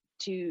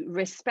to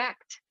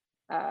respect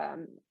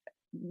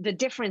the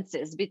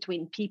differences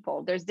between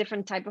people. There's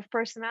different type of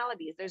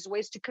personalities. There's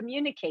ways to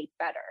communicate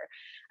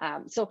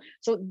better. So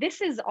this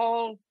is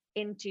all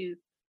into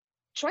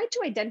try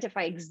to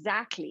identify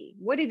exactly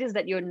what it is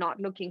that you're not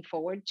looking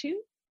forward to,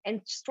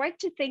 and try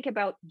to think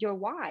about your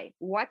why.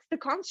 What's the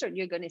concert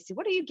you're going to see?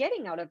 What are you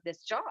getting out of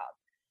this job?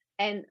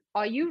 And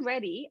are you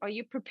ready? Are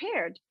you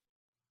prepared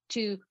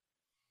to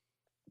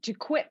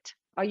quit?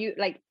 Are you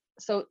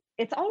so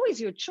it's always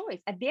your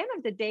choice. At the end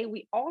of the day,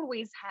 we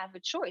always have a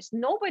choice.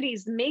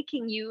 Nobody's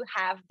making you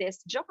have this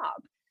job.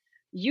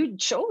 You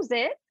chose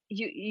it.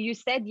 You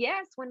said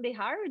yes when they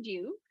hired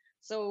you.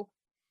 So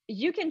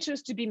you can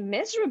choose to be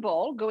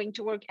miserable going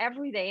to work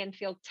every day and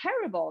feel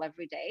terrible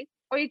every day,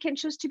 or you can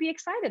choose to be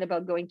excited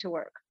about going to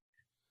work.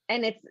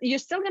 And you're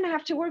still going to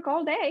have to work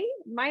all day.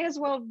 Might as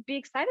well be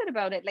excited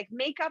about it. Like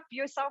make up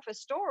yourself a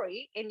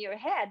story in your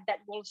head that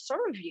will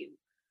serve you,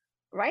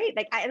 right?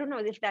 Like, I don't know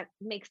if that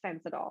makes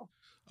sense at all.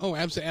 Oh,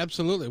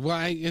 absolutely. Well,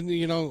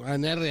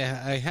 Natalie,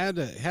 I had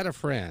a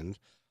friend,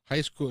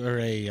 high school or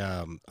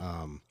a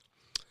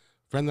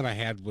friend that I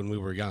had when we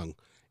were young,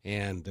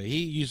 and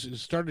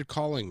started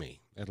calling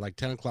me at like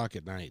 10 o'clock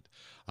at night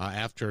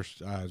after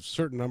a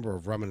certain number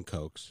of rum and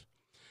cokes.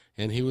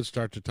 And he would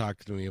start to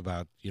talk to me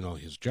about,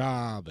 his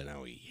job and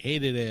how he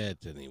hated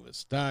it and he was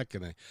stuck.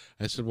 And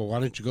I said, well, why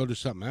don't you go do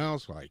something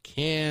else? Well, I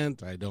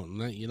can't. I don't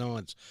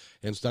know,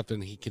 and stuff.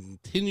 And he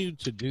continued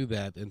to do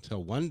that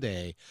until one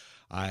day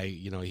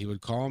he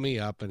would call me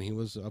up, and he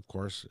was, of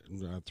course,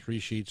 3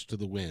 sheets to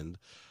the wind.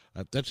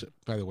 That's,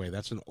 by the way,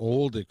 that's an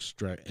old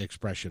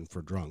expression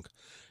for drunk.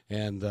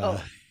 And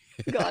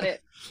got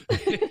it.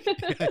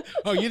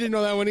 Oh, you didn't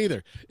know that one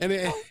either.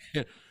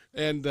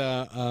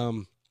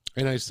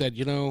 And I said,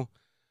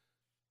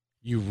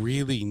 you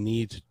really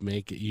need to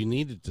you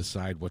need to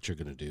decide what you're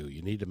going to do.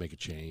 You need to make a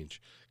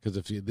change, because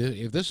if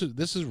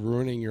this is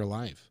ruining your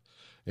life.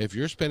 If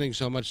you're spending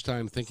so much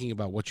time thinking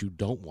about what you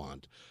don't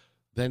want,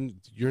 then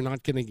you're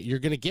going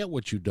to get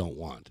what you don't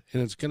want,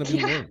 and it's going to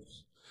be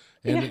worse.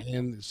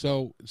 And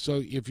so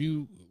if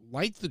you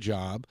like the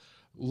job,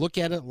 look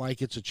at it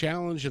like it's a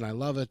challenge, and I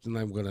love it, and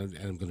I'm going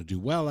to do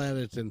well at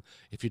it. And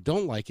if you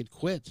don't like it,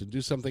 quit and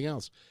do something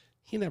else.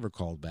 He never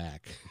called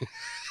back.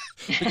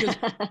 Because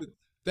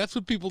that's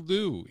what people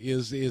do,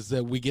 is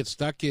that we get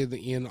stuck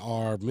in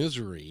our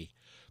misery,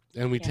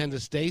 and we tend to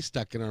stay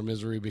stuck in our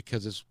misery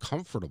because it's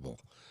comfortable.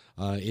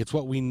 It's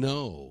what we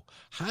know.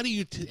 How do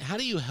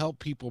you help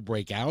people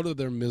break out of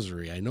their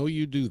misery? I know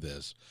you do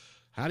this.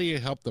 How do you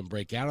help them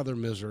break out of their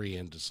misery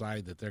and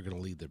decide that they're going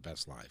to lead their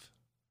best life?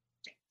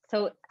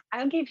 So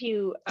I'll give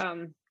you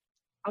a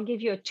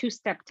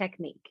 2-step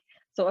technique.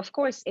 So of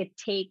course it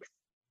takes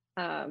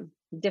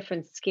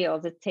different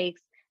skills. It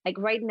takes, like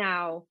right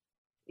now,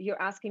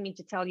 you're asking me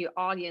to tell your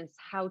audience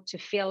how to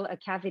fill a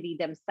cavity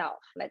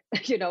themselves,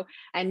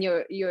 and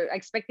you're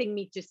expecting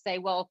me to say,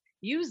 well,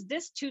 use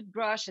this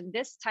toothbrush and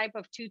this type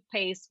of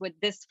toothpaste with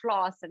this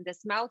floss and this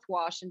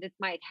mouthwash, and it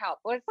might help.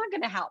 Well, it's not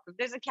going to help. If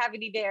there's a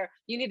cavity there,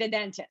 you need a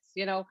dentist,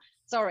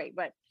 sorry.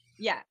 But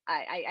yeah,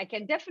 I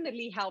can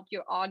definitely help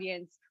your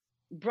audience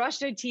brush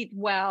their teeth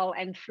well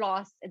and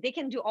floss. They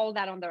can do all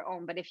that on their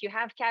own. But if you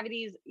have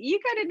cavities, you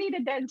kind of need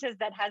a dentist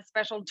that has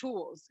special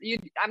tools.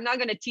 I'm not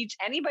going to teach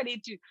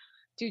anybody to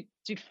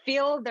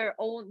fill their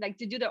own,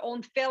 to do their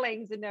own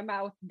fillings in their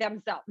mouth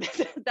themselves.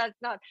 That's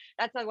not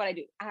what I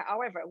do.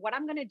 However, what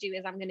I'm going to do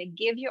is I'm going to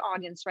give your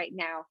audience right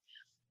now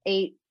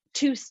a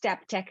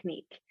 2-step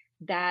technique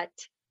that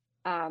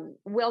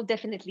will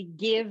definitely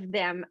give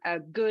them a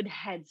good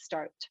head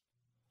start.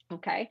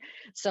 Okay.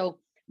 So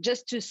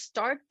just to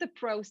start the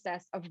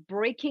process of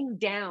breaking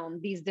down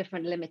these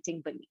different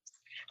limiting beliefs.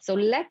 So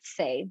let's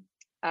say,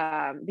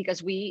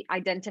 because we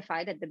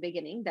identified at the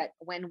beginning that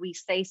when we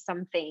say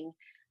something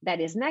that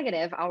is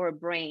negative, our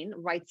brain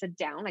writes it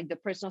down, like the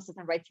personal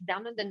assistant writes it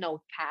down on the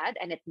notepad,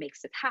 and it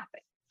makes it happen.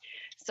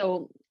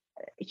 So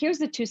here's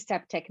the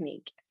 2-step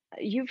technique.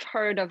 You've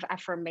heard of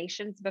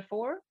affirmations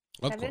before,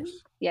 Kevin?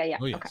 Course. Yeah.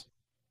 Oh, yes. Okay.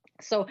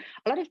 So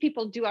a lot of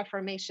people do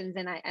affirmations,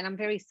 and I'm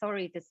very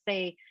sorry to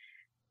say,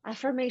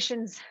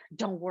 affirmations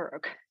don't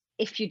work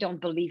if you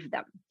don't believe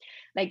them.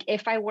 Like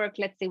if I work,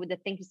 let's say, with the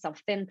Think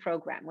Yourself Thin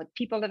program with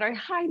people that are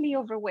highly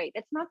overweight,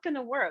 it's not going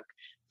to work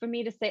for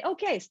me to say,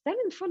 okay, stand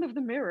in front of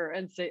the mirror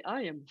and say,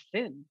 I am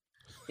thin.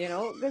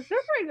 Because their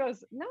brain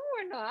goes, no,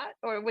 we're not.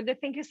 Or with the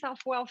Think Yourself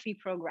Wealthy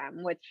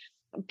program, with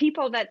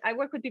people that I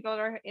work with, people that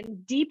are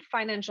in deep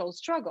financial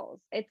struggles,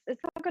 it's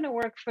not going to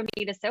work for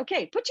me to say,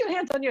 okay, put your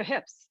hands on your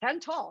hips,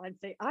 stand tall, and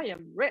say, I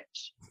am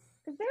rich.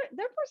 Because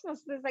their personal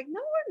is like,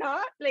 no, we're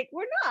not.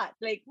 We're not.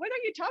 What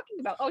are you talking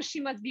about? Oh, she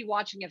must be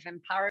watching a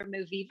vampire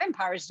movie.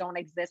 Vampires don't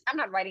exist. I'm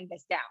not writing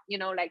this down.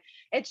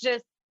 It's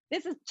just,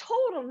 this is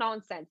total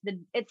nonsense.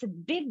 It's a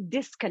big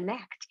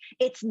disconnect.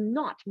 It's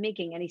not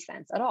making any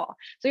sense at all.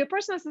 So your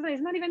personal assistant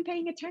is not even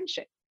paying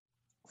attention.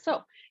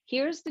 So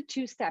here's the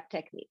 2-step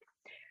technique.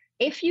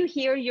 If you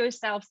hear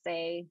yourself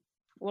say,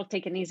 we'll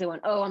take an easy one.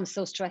 Oh, I'm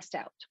so stressed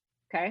out.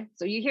 Okay.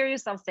 So you hear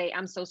yourself say,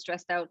 I'm so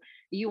stressed out.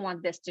 You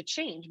want this to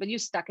change, but you're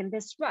stuck in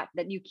this rut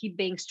that you keep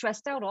being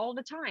stressed out all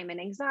the time, and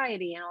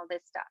anxiety and all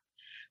this stuff.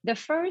 The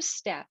first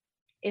step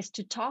is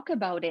to talk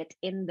about it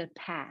in the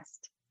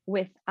past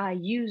with I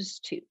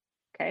used to.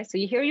 Okay. So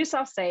you hear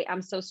yourself say,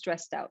 I'm so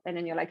stressed out. And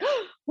then you're like,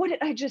 oh, what did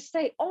I just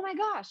say? Oh my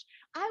gosh,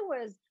 I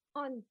was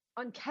on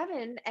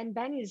Kevin and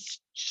Benny's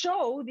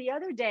show the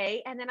other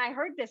day, and then I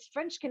heard this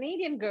French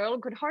Canadian girl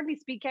who could hardly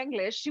speak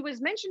English. She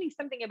was mentioning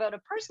something about a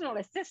personal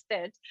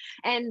assistant,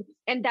 and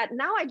that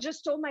now I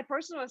just told my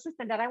personal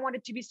assistant that I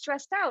wanted to be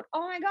stressed out.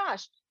 Oh my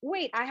gosh,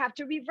 wait, I have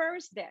to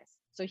reverse this.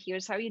 So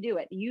here's how you do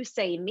it. You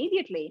say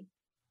immediately,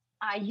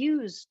 I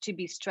used to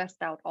be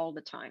stressed out all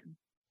the time.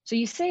 So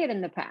you say it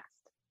in the past.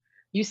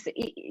 You say,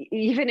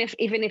 even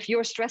if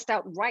you're stressed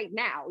out right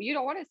now, you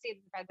don't want to say it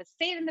in the past, but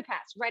say it in the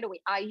past right away.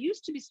 I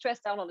used to be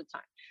stressed out all the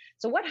time.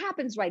 So what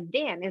happens right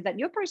then is that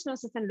your personal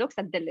assistant looks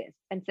at the list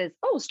and says,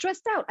 oh,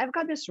 stressed out. I've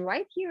got this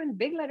right here in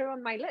big letter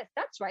on my list.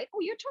 That's right. Oh,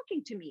 you're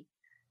talking to me.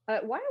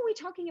 Why are we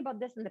talking about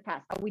this in the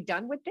past? Are we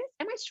done with this?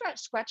 Am I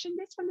scratching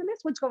this from the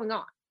list? What's going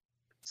on?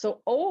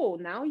 So,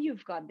 now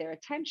you've got their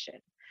attention.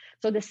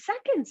 So the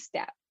second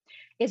step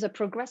is a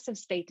progressive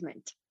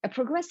statement. A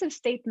progressive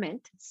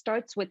statement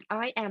starts with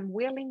I am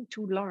willing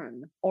to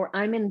learn, or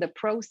I'm in the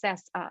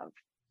process of.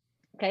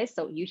 Okay,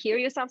 so you hear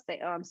yourself say,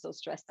 oh, I'm so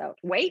stressed out.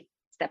 Wait,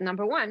 step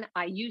number one,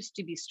 I used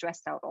to be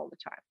stressed out all the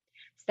time.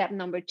 Step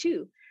number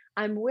two,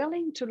 I'm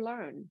willing to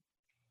learn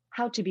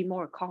how to be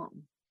more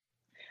calm.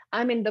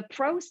 I'm in the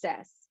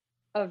process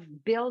of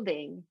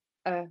building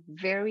a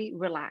very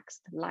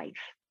relaxed life.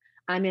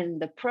 I'm in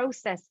the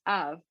process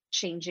of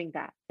changing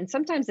that. And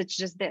sometimes it's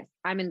just this,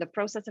 I'm in the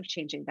process of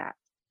changing that.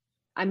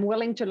 I'm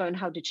willing to learn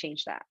how to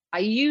change that. I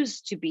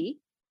used to be,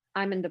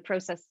 I'm in the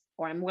process,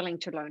 or I'm willing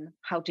to learn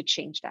how to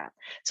change that.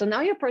 So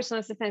now your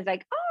personal assistant is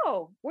like,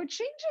 oh, we're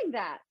changing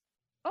that.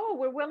 Oh,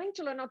 we're willing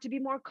to learn how to be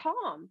more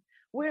calm.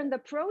 We're in the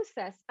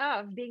process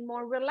of being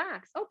more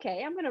relaxed.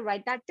 Okay, I'm going to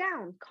write that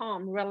down.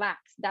 Calm,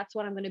 relaxed. That's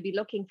what I'm going to be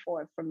looking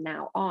for from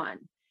now on.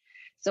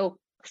 So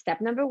step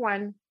number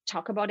one,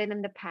 talk about it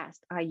in the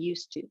past. I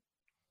used to.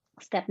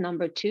 Step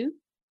number two,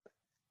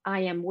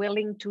 I am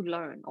willing to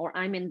learn, or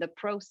I'm in the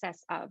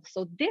process of.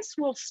 So this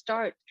will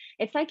start.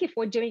 It's like if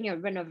we're doing a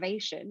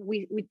renovation,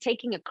 we're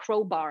taking a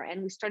crowbar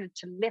and we started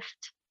to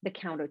lift the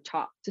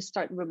countertop to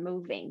start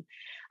removing.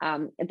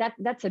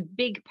 That's a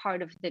big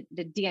part of the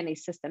DNA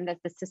system.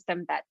 That's the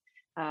system that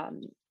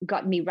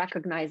got me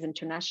recognized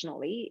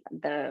internationally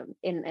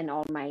in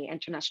all my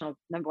international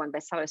 #1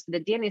 bestsellers. So the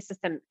DNA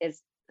system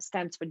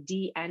stands for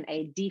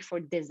DNA, D for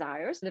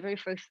desire. So the very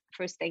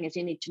first thing is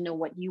you need to know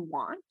what you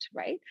want,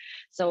 right?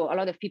 So a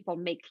lot of people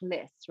make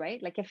lists,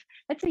 right? Like if,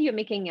 let's say you're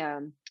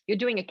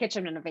doing a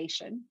kitchen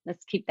renovation,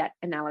 let's keep that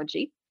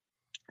analogy.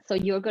 So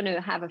you're going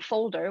to have a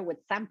folder with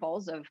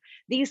samples of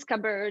these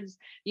cupboards.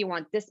 You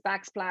want this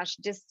backsplash,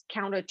 this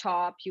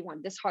countertop. You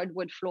want this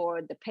hardwood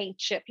floor, the paint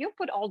chip. You'll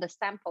put all the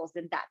samples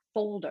in that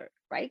folder,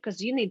 right?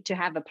 Because you need to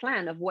have a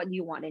plan of what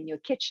you want in your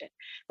kitchen.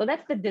 So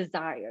that's the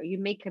desire. You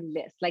make a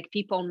list, like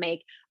people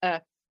make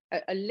a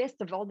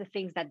list of all the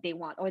things that they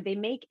want, or they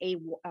make a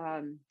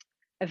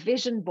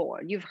vision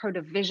board. You've heard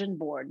of vision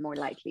board more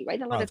likely, right?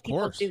 A lot of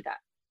people do that.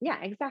 Yeah,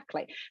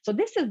 exactly. So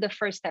this is the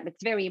first step.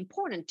 It's very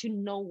important to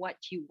know what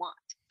you want.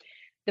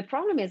 The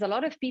problem is a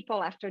lot of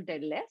people after their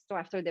list or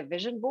after their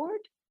vision board,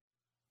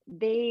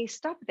 they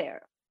stop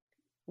there.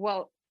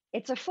 Well,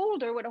 it's a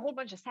folder with a whole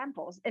bunch of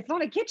samples. It's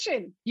not a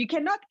kitchen. You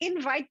cannot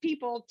invite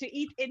people to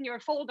eat in your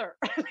folder.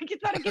 Like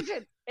it's not a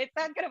kitchen. It's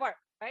not going to work,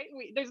 right?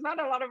 There's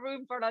not a lot of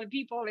room for a lot of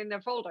people in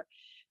their folder.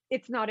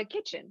 It's not a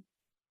kitchen.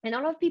 And a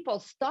lot of people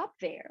stop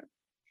there,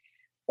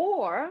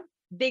 or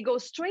they go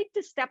straight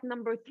to step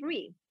number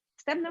 3.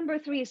 Step number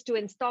 3 is to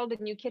install the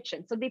new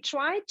kitchen. So they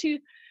try to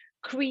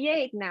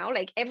create now,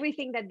 like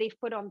everything that they've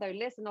put on their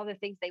list and all the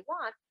things they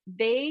want,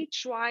 they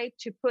try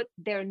to put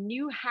their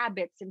new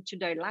habits into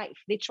their life.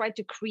 They try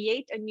to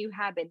create a new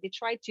habit. They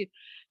try to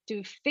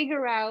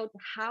figure out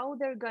how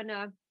they're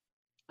gonna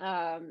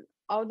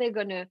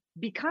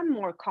become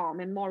more calm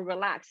and more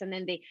relaxed. And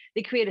then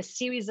they create a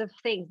series of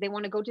things. They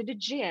want to go to the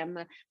gym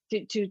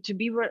to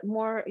be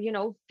more,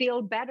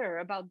 feel better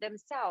about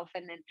themselves.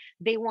 And then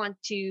they want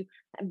to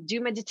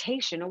do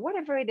meditation or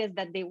whatever it is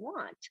that they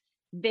want.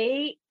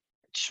 They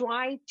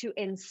try to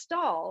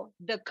install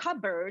the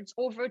cupboards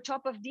over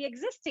top of the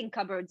existing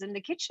cupboards in the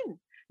kitchen.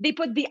 They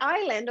put the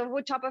island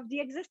over top of the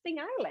existing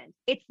island.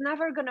 It's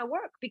never going to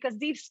work because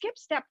they've skipped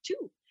step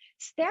 2.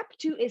 Step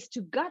 2 is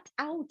to gut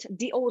out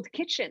the old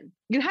kitchen.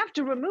 You have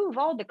to remove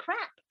all the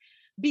crap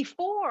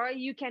before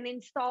you can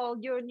install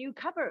your new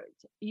cupboard,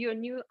 your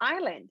new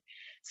island.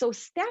 So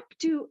step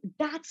 2,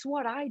 that's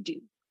what I do.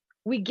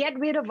 We get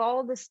rid of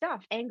all the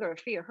stuff: anger,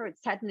 fear, hurt,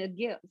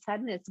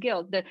 sadness,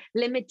 guilt, the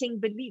limiting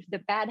belief, the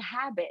bad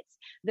habits,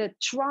 the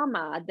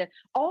trauma,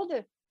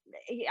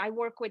 I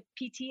work with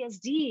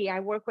PTSD.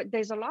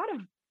 There's a lot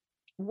of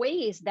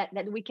ways that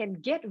we can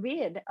get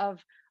rid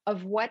of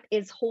what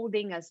is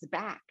holding us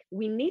back.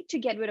 We need to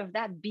get rid of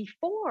that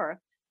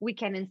before we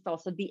can install.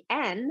 So the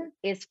N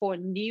is for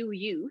new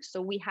you.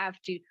 So we have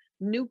to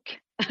nuke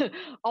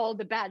all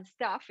the bad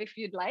stuff, if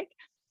you'd like.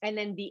 And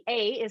then the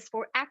A is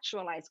for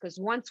actualize, because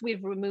once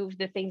we've removed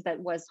the things that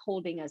was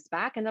holding us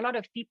back, and a lot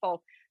of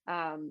people,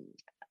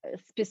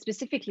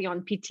 specifically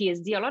on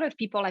PTSD, a lot of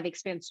people have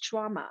experienced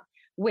trauma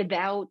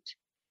without.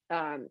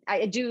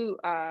 I do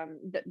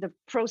the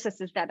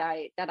processes that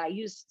I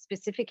use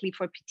specifically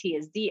for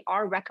PTSD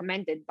are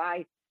recommended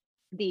by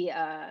the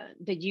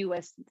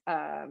U.S.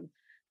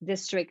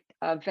 District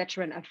of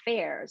Veteran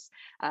Affairs.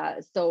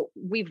 So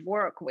we've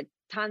worked with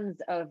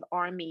tons of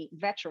Army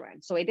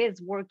veterans. So it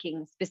is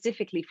working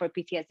specifically for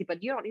PTSD,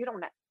 but you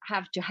don't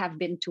have to have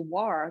been to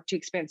war to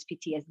experience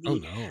PTSD. Oh,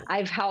 no.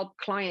 I've helped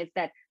clients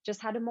that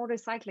just had a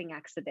motorcycling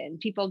accident,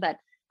 people that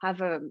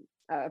have a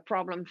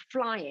problem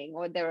flying,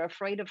 or they're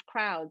afraid of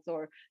crowds,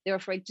 or they're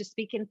afraid to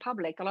speak in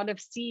public. A lot of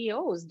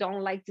CEOs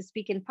don't like to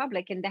speak in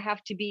public, and they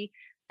have to be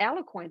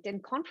eloquent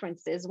in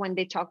conferences when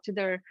they talk to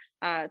their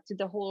to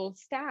the whole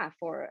staff.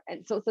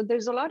 And so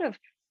there's a lot of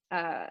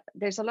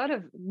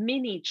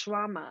mini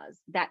traumas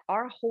that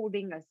are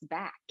holding us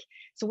back.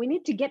 So we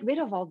need to get rid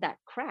of all that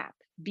crap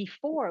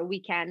before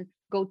we can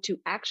go to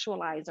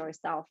actualize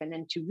ourselves, and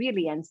then to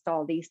really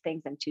install these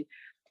things and to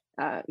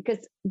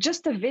because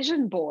just a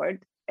vision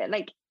board,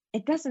 like,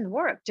 it doesn't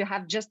work to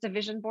have just a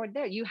vision board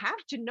there. You have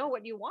to know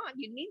what you want.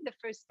 You need the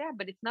first step,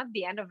 but it's not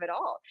the end of it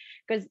all.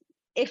 Because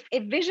if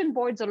vision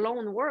boards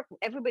alone work,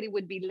 everybody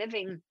would be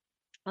living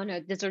on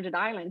a deserted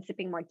island,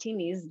 sipping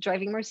martinis,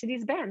 driving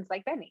Mercedes Benz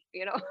like Benny,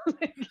 you know?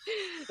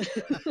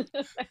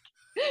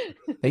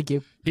 Thank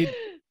you.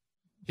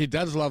 He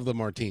does love the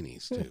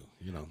martinis too,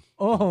 you know.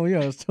 Oh,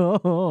 yes.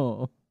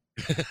 Oh.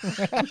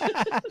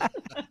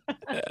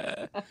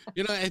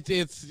 You know,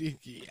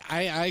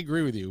 I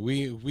agree with you.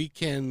 We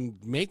can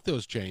make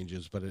those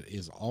changes, but it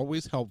is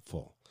always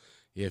helpful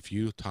if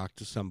you talk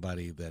to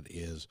somebody that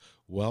is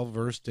well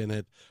versed in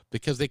it,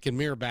 because they can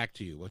mirror back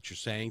to you what you're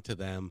saying to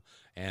them,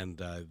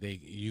 and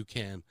you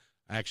can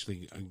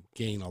actually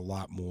gain a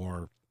lot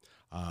more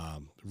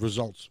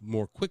results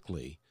more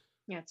quickly.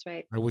 That's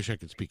right. I wish I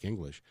could speak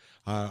English.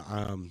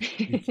 You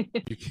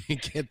can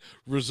get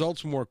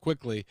results more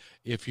quickly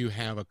if you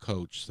have a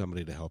coach,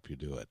 somebody to help you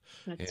do it.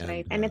 That's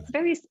right. And it's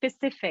very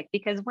specific,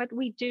 because what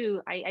we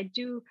do, I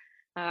do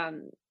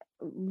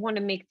want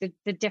to make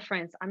the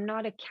difference. I'm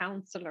not a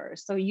counselor.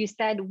 So you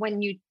said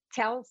when you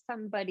tell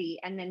somebody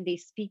and then they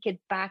speak it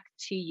back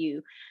to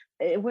you,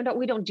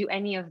 we don't do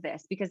any of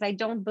this, because I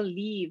don't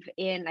believe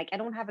in, like, I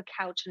don't have a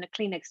couch and a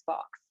Kleenex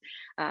box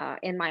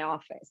in my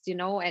office, you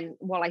know, and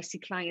while I see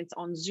clients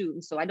on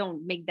Zoom, so I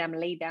don't make them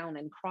lay down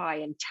and cry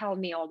and tell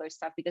me all their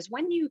stuff, because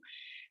when you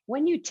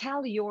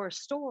tell your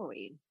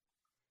story,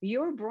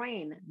 your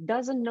brain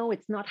doesn't know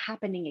it's not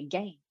happening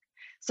again.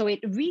 So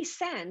it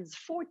resends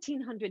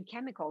 1,400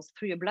 chemicals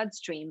through your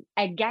bloodstream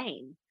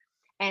again.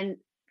 And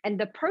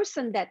the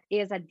person that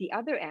is at the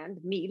other end,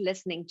 me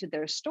listening to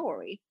their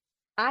story,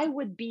 I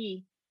would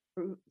be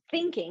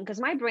thinking,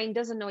 because my brain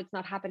doesn't know it's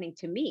not happening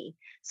to me.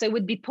 So it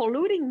would be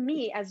polluting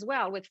me as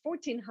well with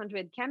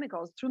 1,400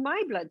 chemicals through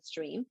my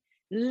bloodstream,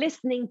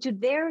 listening to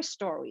their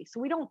story. So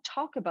we don't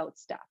talk about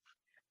stuff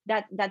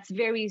that's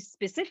very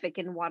specific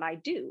in what I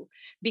do,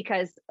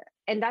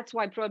 and that's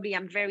why probably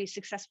I'm very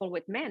successful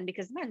with men,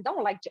 because men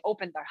don't like to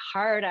open their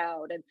heart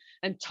out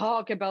and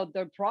talk about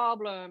their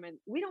problem. And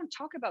we don't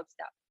talk about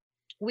stuff.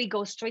 We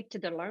go straight to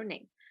the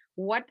learning.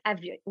 What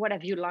have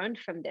you learned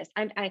from this?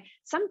 And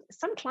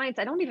some clients,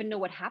 I don't even know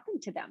what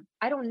happened to them.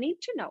 I don't need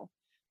to know.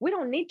 We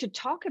don't need to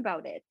talk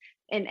about it.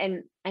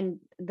 And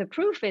the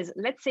proof is,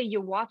 let's say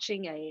you're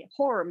watching a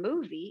horror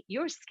movie,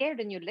 you're scared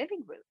in your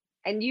living room,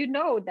 and you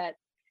know that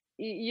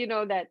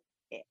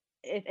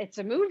it's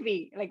a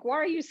movie. Like, why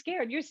are you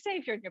scared? You're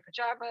safe. You're in your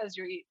pajamas.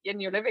 You're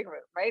in your living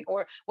room, right?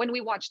 Or when we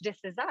watch This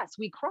Is Us,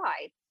 we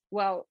cried.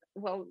 Well,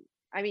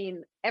 I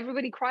mean,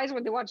 everybody cries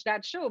when they watch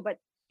that show, but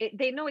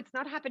they know it's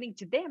not happening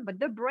to them, but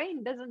the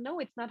brain doesn't know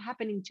it's not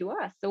happening to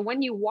us. So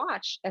when you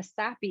watch a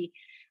sappy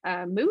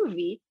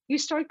movie, you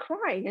start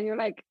crying and you're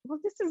like, well,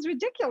 this is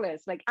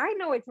ridiculous. Like, I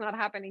know it's not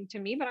happening to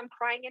me, but I'm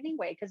crying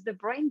anyway, because the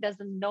brain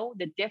doesn't know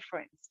the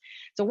difference.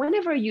 So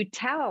whenever you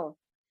tell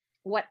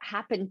what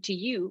happened to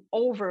you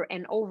over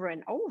and over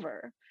and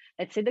over,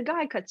 let's say the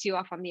guy cuts you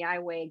off on the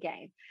highway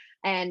again,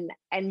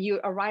 and you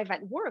arrive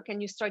at work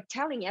and you start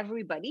telling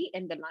everybody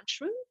in the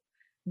lunchroom,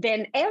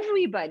 then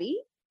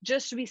everybody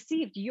just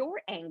received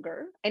your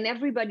anger, and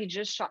everybody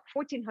just shot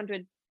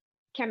 1,400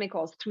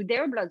 chemicals through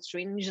their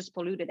bloodstream, and you just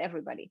polluted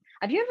everybody.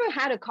 Have you ever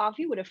had a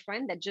coffee with a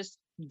friend that just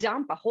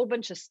dump a whole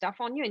bunch of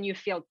stuff on you and you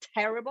feel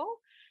terrible?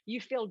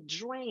 You feel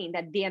drained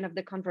at the end of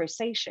the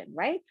conversation,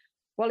 right?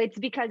 Well, it's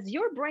because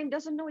your brain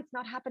doesn't know it's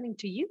not happening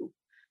to you.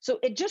 So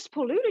it just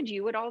polluted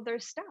you with all their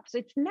stuff. So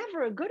it's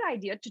never a good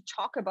idea to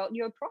talk about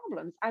your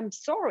problems. I'm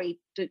sorry.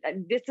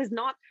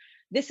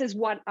 This is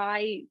what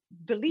I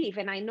believe.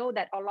 And I know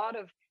that a lot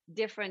of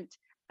different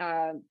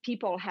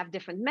people have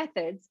different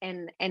methods.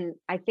 And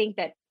I think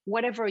that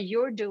whatever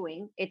you're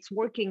doing, it's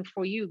working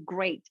for you,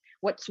 great.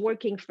 What's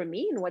working for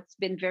me and what's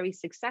been very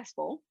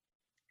successful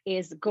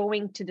is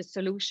going to the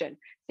solution.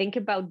 Think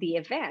about the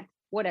event.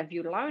 What have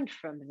you learned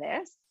from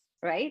this,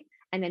 right?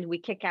 And then we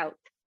kick out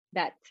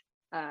that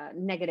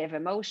negative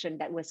emotion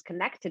that was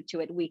connected to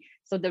it.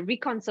 So the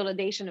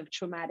reconsolidation of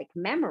traumatic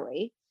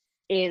memory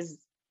is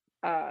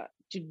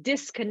to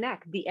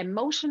disconnect the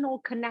emotional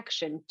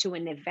connection to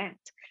an event,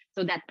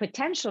 so that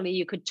potentially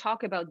you could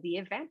talk about the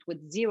event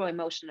with zero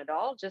emotion at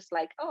all, just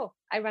like, oh,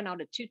 I ran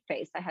out of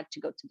toothpaste, I had to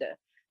go to the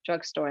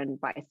drugstore and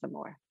buy some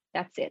more.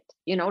 That's it.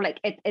 You know, like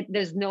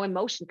there's no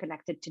emotion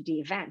connected to the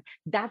event.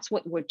 That's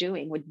what we're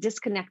doing. We're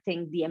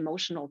disconnecting the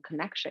emotional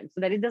connection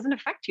so that it doesn't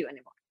affect you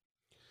anymore.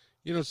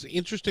 You know, it's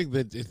interesting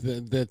that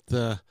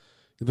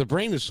the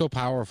brain is so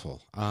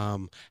powerful.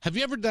 Have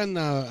you ever done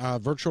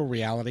virtual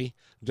reality?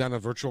 Done a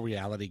virtual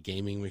reality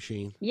gaming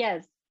machine?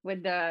 Yes,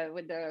 with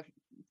the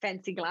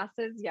fancy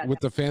glasses. Yeah, with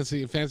the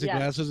fancy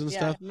glasses and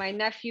stuff. My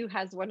nephew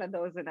has one of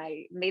those, and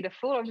I made a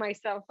fool of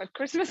myself at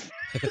Christmas,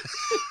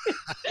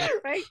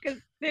 right? Because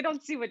they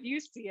don't see what you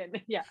see,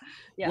 and yeah.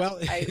 Well,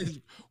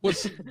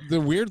 what's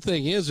the weird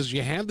thing is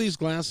you have these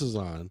glasses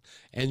on,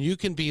 and you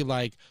can be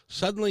like,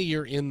 suddenly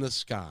you're in the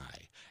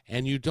sky,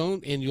 and you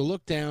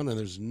look down, and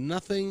there's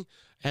nothing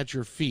at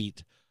your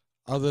feet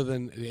other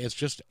than it's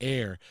just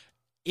air.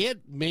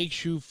 it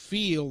makes you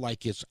feel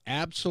like it's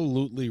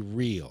absolutely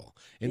real.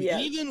 And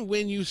Yes. even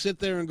when you sit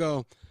there and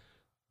go,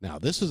 now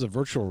this is a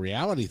virtual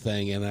reality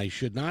thing, and I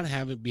should not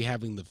be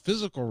having the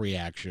physical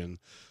reaction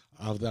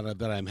of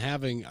that I'm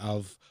having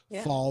of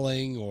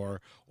falling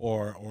or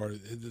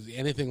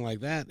anything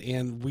like that.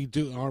 And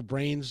our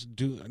brains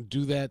do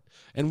that,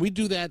 and we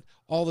do that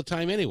all the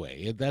time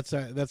anyway. That's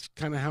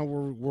kind of how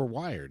we're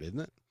wired, isn't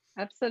it?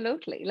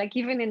 Absolutely. Like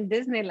even in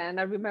Disneyland,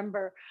 I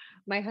remember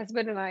my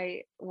husband and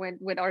I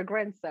went with our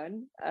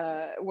grandson.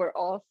 We're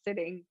all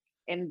sitting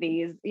in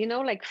these,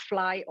 like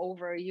fly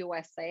over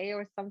USA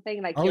or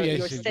something. Like Oh, you're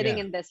yes, sitting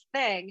yeah. in this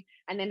thing,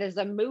 and then there's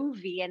a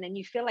movie, and then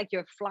you feel like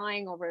you're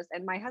flying over us.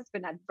 And my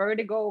husband had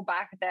vertigo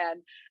back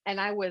then, and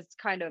I was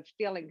kind of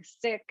feeling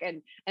sick,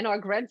 and our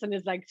grandson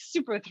is like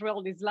super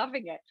thrilled. He's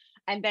loving it.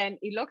 And then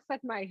he looks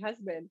at my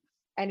husband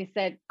and he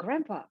said,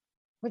 "Grandpa,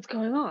 what's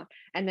going on?"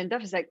 And then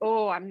Duff is like,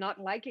 "Oh, I'm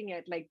not liking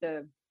it. Like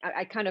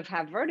I kind of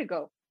have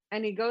vertigo."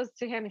 And he goes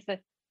to him, he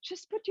said,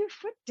 "Just put your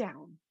foot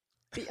down."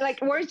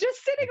 Like we're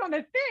just sitting on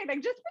the thing,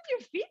 like just put your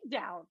feet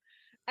down.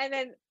 And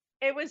then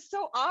it was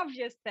so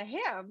obvious to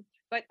him,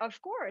 but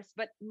of course,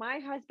 but my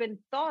husband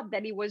thought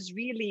that he was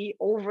really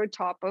over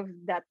top of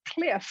that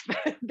cliff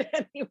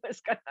that he was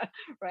gonna,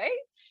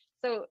 right?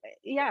 So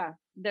yeah,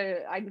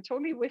 I'm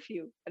totally with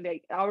you.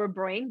 Like our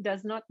brain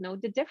does not know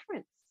the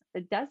difference.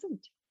 It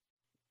doesn't.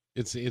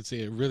 It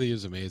really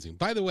is amazing.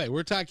 By the way,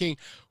 we're talking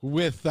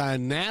with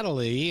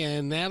Natalie,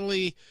 and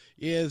Natalie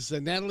is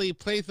Natalie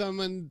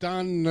Platham and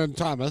Don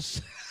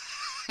Thomas.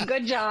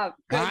 Good job.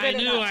 I Good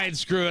knew enough. I'd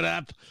screw it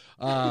up.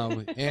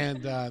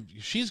 And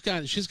she's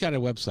got a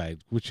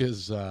website which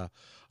is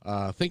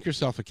Think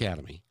Yourself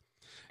Academy.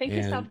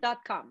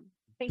 Thinkyourself.com.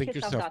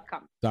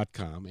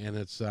 Thinkyourself.com. And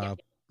it's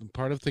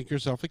part of Think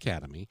Yourself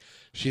Academy.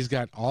 She's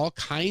got all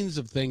kinds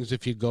of things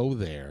if you go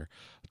there.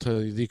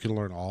 You can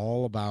learn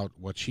all about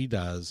what she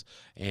does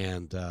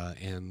and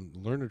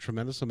learn a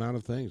tremendous amount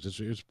of things.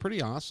 It's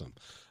pretty awesome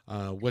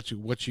what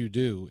you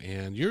do.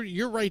 And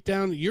you're right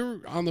down.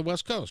 You're on the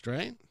West Coast,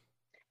 right?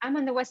 I'm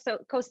on the West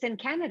Coast in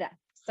Canada.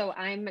 So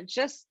I'm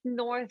just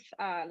north,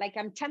 like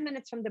I'm 10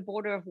 minutes from the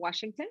border of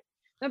Washington.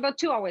 I'm about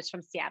 2 hours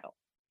from Seattle.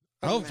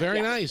 Oh,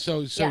 very nice.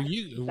 So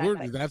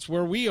exactly. that's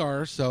where we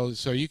are. So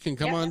you can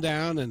come on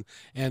down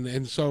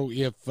and so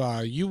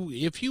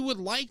if you would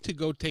like to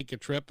go take a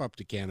trip up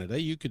to Canada,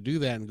 you could do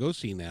that and go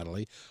see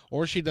Natalie,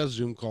 or she does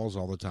Zoom calls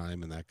all the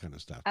time and that kind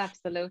of stuff.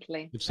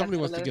 Absolutely. If somebody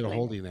wants to get a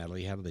hold of you,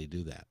 Natalie, how do they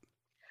do that?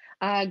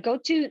 Go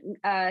to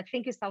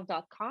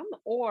thinkyourself.com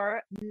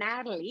or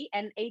Natalie,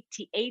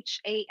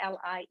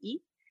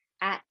 NATHALIE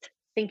at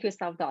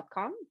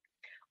thinkyourself.com.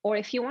 Or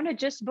if you want to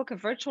just book a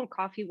virtual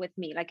coffee with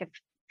me, like a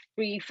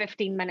free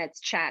 15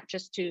 minutes chat,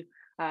 just to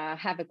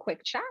have a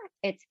quick chat,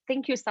 it's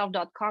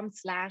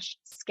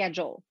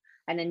thinkyourself.com/schedule.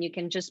 And then you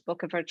can just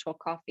book a virtual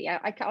coffee.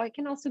 I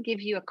can also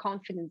give you a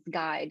confidence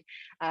guide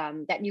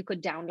that you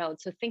could download.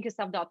 So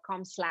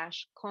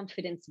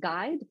thinkyourself.com/confidence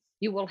guide.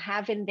 You will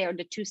have in there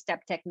the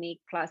 2-step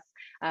technique plus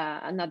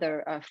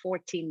another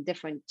 14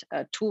 different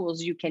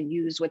tools you can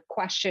use with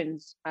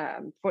questions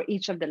for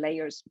each of the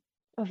layers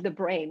of the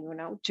brain,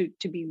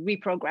 to be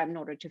reprogrammed in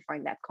order to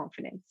find that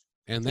confidence.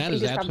 And that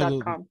is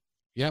absolutely,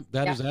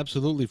 is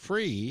absolutely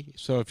free.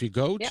 So if you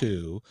go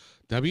to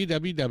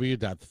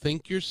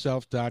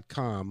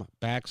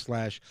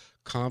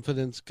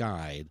www.thinkyourself.com/confidence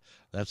guide,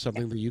 that's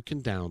something that you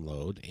can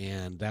download,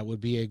 and that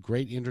would be a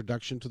great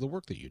introduction to the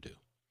work that you do.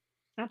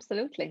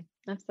 Absolutely.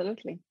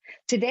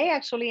 Today,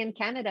 actually, in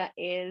Canada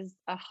is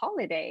a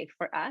holiday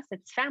for us.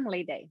 It's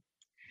Family Day.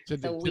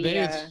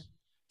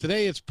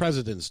 Today it's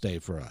President's Day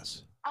for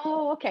us.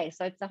 Oh, okay.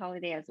 So it's a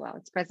holiday as well.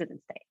 It's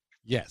President's Day.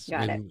 Yes,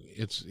 and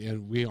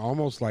we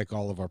almost like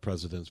all of our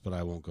presidents, but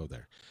I won't go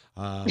there.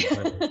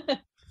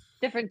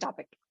 Different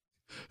topic.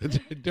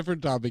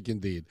 Different topic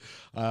indeed.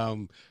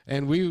 And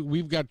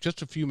we've got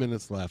just a few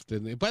minutes left.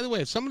 And by the way,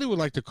 if somebody would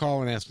like to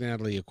call and ask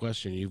Natalie a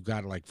question, you've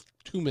got like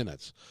 2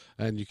 minutes,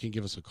 and you can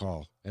give us a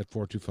call at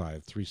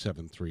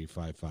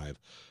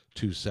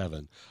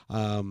 425-373-5527.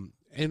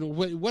 And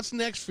what's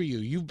next for you?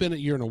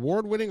 You're an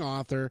award-winning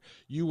author.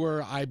 You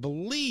were, I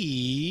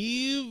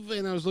believe,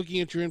 and I was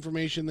looking at your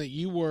information, that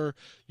you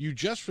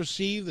just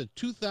received the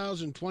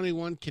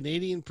 2021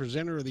 Canadian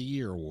Presenter of the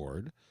Year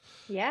award.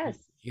 Yes.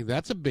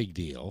 That's a big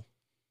deal.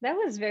 That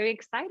was very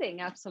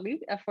exciting,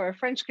 absolutely, for a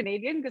French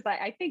Canadian, because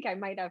I think I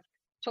might have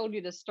told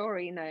you the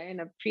story in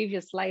a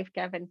previous life,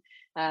 Kevin.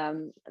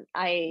 When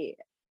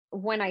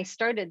I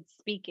started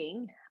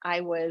speaking,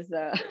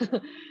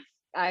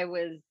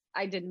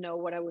 I didn't know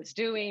what I was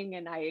doing,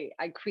 and I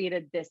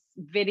created this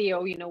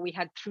video. We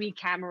had 3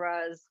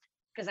 cameras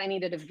because I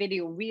needed a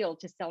video reel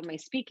to sell my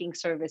speaking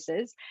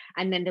services.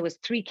 And then there was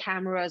 3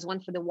 cameras, one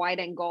for the wide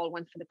angle,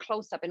 one for the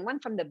close up, and one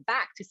from the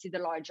back to see the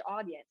large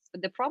audience.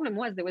 But the problem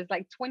was there was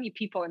like 20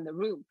 people in the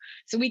room.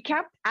 So we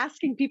kept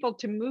asking people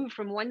to move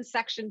from one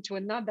section to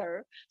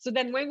another. So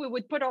then when we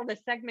would put all the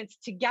segments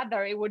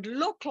together, it would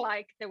look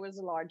like there was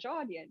a large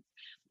audience.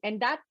 And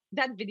that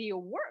video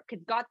work,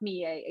 it got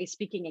me a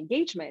speaking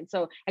engagement.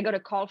 So I got a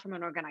call from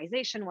an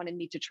organization, wanted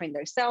me to train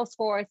their sales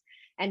force.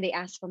 and they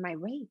asked for my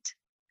rate.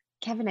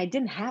 Kevin, I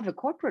didn't have a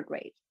corporate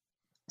rate.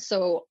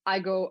 So I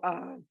go,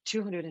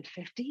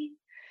 250.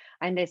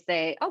 And they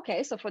say,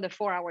 okay, so for the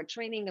 4-hour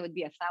training, it would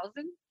be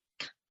 1,000.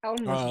 I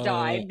almost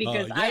died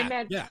because I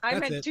meant yeah, I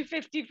that's meant it.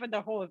 250 for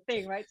the whole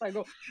thing, right? So I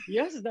go,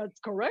 yes, that's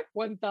correct,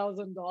 $1,000,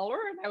 and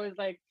I was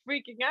like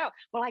freaking out.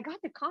 Well, I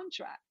got the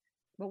contract,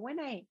 but when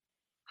I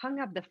hung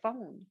up the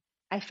phone,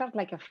 I felt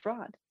like a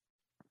fraud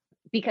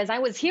because I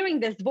was hearing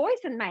this voice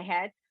in my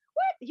head.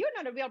 What? You're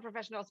not a real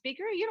professional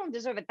speaker. You don't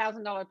deserve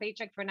 $1,000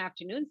 paycheck for an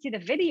afternoon. See the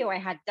video I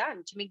had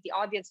done to make the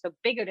audience look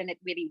bigger than it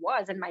really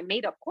was, and my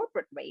made up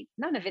corporate rate,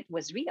 none of it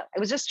was real. I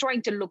was just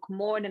trying to look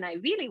more than I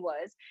really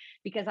was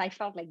because I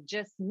felt like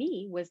just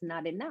me was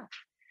not enough.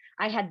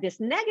 I had this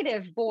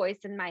negative voice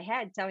in my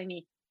head telling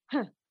me,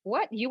 huh,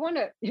 what you want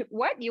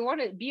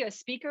to be a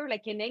speaker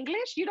like in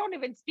English? You don't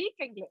even speak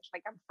English.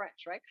 Like, I'm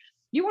French, right?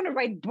 You want to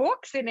write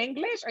books in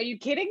English? Are you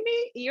kidding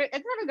me? It's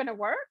never going to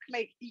work.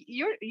 Like,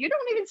 you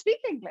don't even speak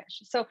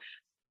English. So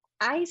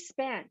I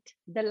spent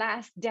the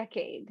last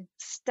decade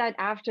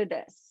after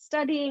this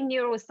studying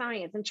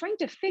neuroscience and trying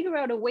to figure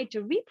out a way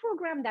to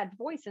reprogram that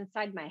voice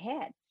inside my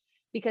head.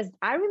 Because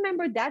I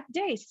remember that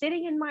day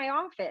sitting in my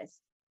office,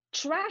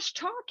 trash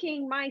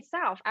talking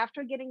myself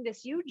after getting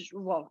this huge,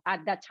 well,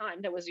 at that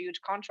time, there was a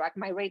huge contract.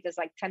 My rate is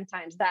like 10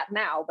 times that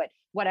now, but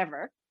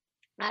whatever.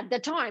 At the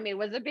time, it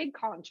was a big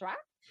contract.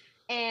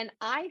 And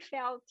I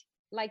felt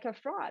like a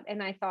fraud.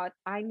 And I thought,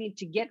 I need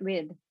to get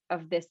rid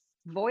of this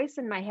voice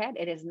in my head.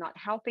 It is not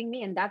helping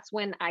me. And that's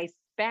when I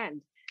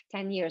spent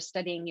 10 years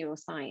studying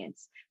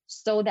neuroscience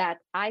so that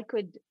I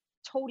could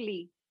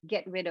totally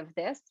get rid of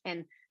this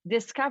and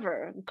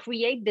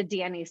create the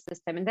DNA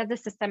system. And that's the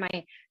system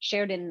I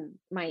shared in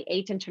my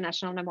 8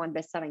 international #1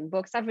 best-selling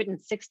books. I've written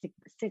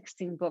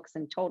 16 books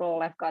in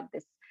total. I've got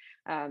this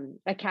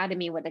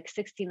academy with like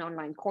 16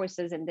 online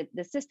courses, and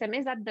the system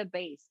is at the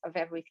base of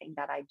everything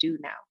that I do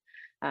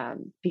now,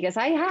 because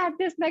I had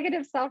this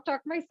negative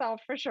self-talk myself,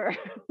 for sure.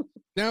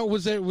 Now,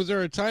 was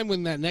there a time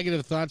when that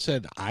negative thought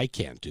said, I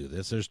can't do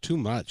this, there's too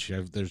much,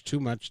 there's too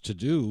much to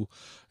do,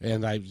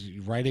 and I'm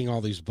writing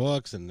all these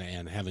books and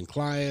having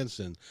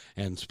clients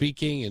and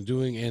speaking and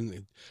doing,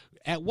 and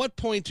at what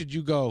point did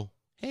you go,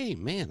 hey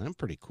man, I'm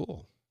pretty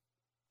cool?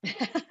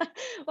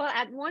 Well,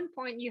 at one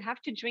point you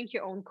have to drink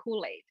your own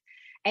Kool-Aid.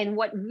 And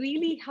what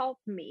really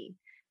helped me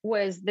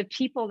was the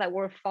people that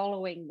were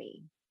following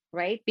me,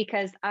 right?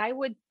 Because I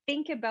would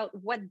think about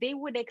what they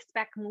would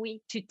expect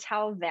me to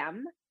tell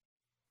them.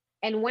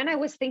 And when I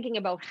was thinking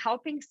about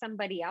helping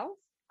somebody else,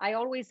 I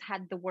always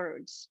had the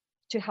words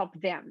to help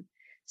them.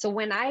 So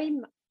when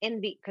I'm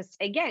because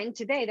again,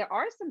 today, there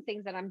are some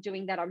things that I'm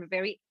doing that are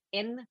very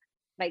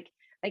like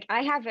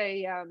I have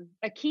a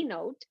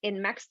keynote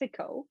in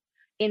Mexico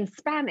in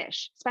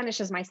Spanish.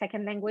 Spanish is my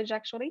second language,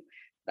 actually.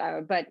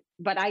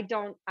 But I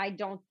don't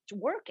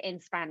work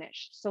in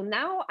Spanish. So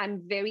now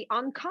I'm very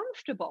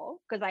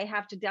uncomfortable because I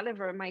have to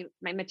deliver my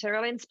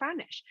material in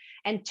Spanish.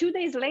 And 2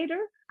 days later,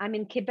 I'm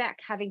in Quebec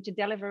having to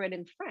deliver it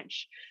in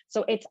French.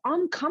 So it's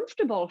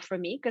uncomfortable for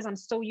me because I'm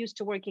so used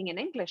to working in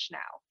English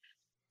now.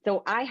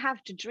 So I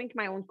have to drink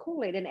my own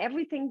Kool-Aid, and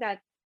everything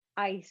that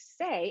I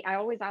say, I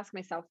always ask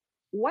myself,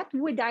 what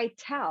would I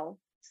tell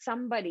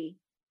somebody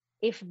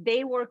if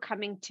they were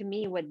coming to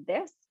me with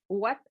this?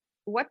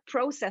 What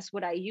process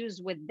would I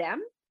use with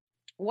them?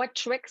 What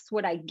tricks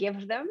would I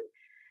give them?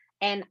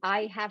 And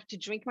I have to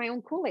drink my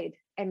own Kool-Aid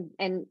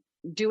and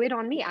do it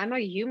on me. I'm a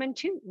human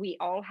too. We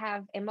all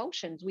have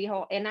emotions.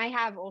 And I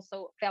have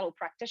also fellow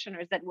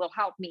practitioners that will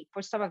help me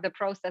for some of the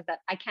process that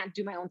I can't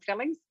do my own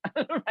feelings,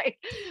 right?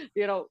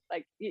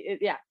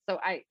 Yeah. So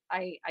I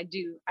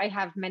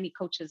have many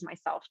coaches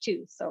myself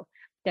too. So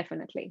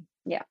definitely,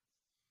 yeah.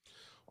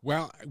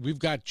 Well, we've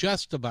got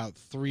just about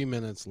 3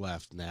 minutes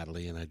left,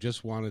 Natalie, and I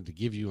just wanted to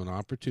give you an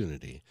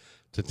opportunity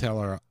to tell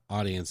our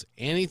audience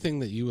anything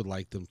that you would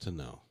like them to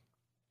know.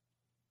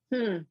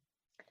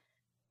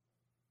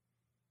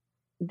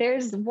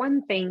 There's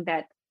one thing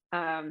that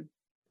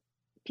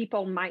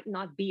people might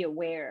not be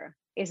aware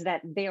is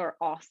that they are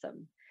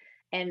awesome.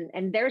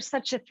 And there's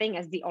such a thing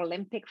as the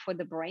Olympic for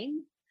the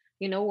brain,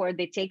 where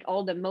they take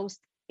all the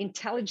most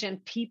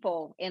intelligent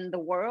people in the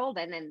world,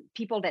 and then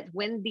people that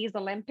win these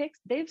Olympics,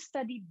 they've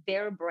studied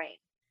their brain,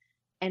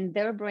 and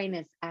their brain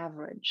is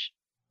average.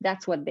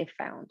 That's what they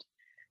found.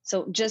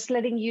 So just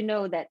letting you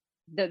know that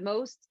the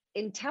most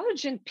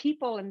intelligent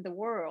people in the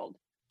world,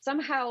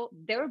 somehow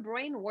their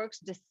brain works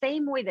the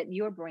same way that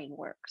your brain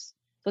works.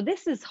 So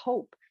this is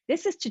hope.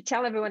 This is to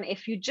tell everyone,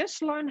 if you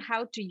just learn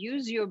how to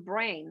use your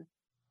brain,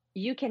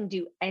 you can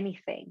do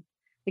anything.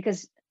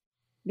 Because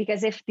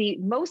if the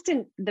most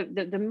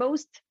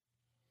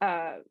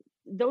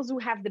those who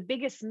have the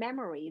biggest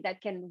memory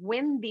that can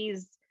win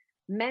these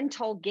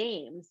mental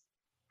games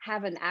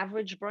have an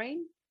average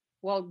brain,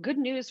 well, good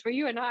news for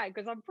you and I,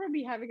 because I'm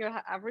probably having an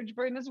average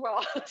brain as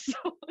well.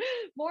 So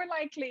more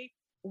likely,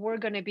 we're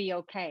going to be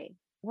okay.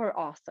 We're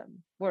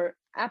awesome. We're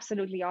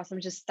absolutely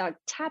awesome. Just start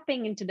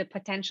tapping into the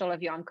potential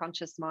of your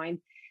unconscious mind.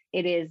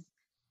 It is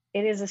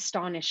it is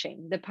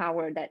astonishing, the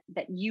power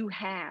that you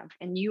have,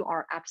 and you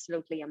are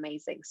absolutely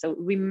amazing. So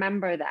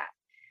remember that.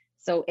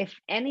 So if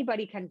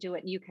anybody can do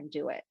it, you can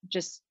do it.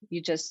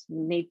 You just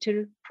need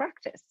to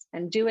practice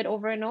and do it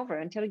over and over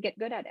until you get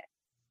good at it.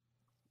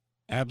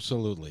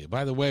 Absolutely.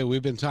 By the way,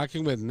 we've been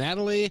talking with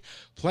Natalie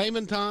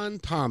Playmanton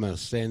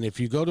Thomas, and if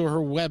you go to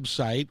her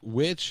website,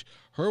 which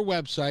her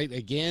website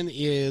again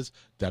is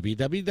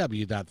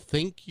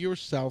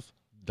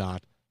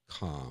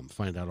www.thinkyourself.com.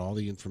 Find out all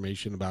the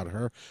information about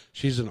her.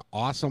 She's an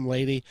awesome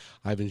lady.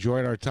 I've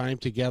enjoyed our time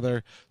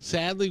together.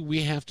 Sadly,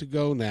 we have to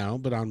go now,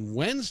 but on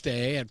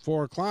Wednesday at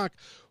 4 o'clock,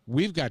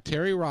 we've got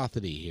Terry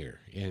Rothendy here,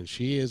 and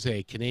she is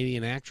a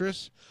Canadian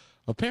actress.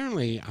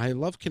 Apparently, I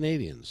love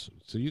Canadians,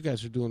 so you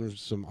guys are doing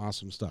some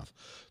awesome stuff.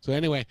 So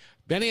anyway,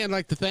 Benny, I'd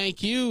like to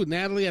thank you.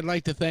 Natalie, I'd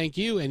like to thank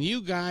you. And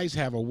you guys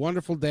have a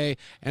wonderful day,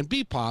 and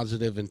be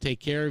positive and take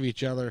care of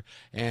each other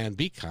and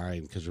be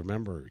kind, because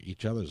remember,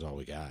 each other's all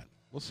we got.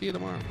 We'll see you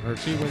tomorrow, or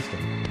see you Wednesday.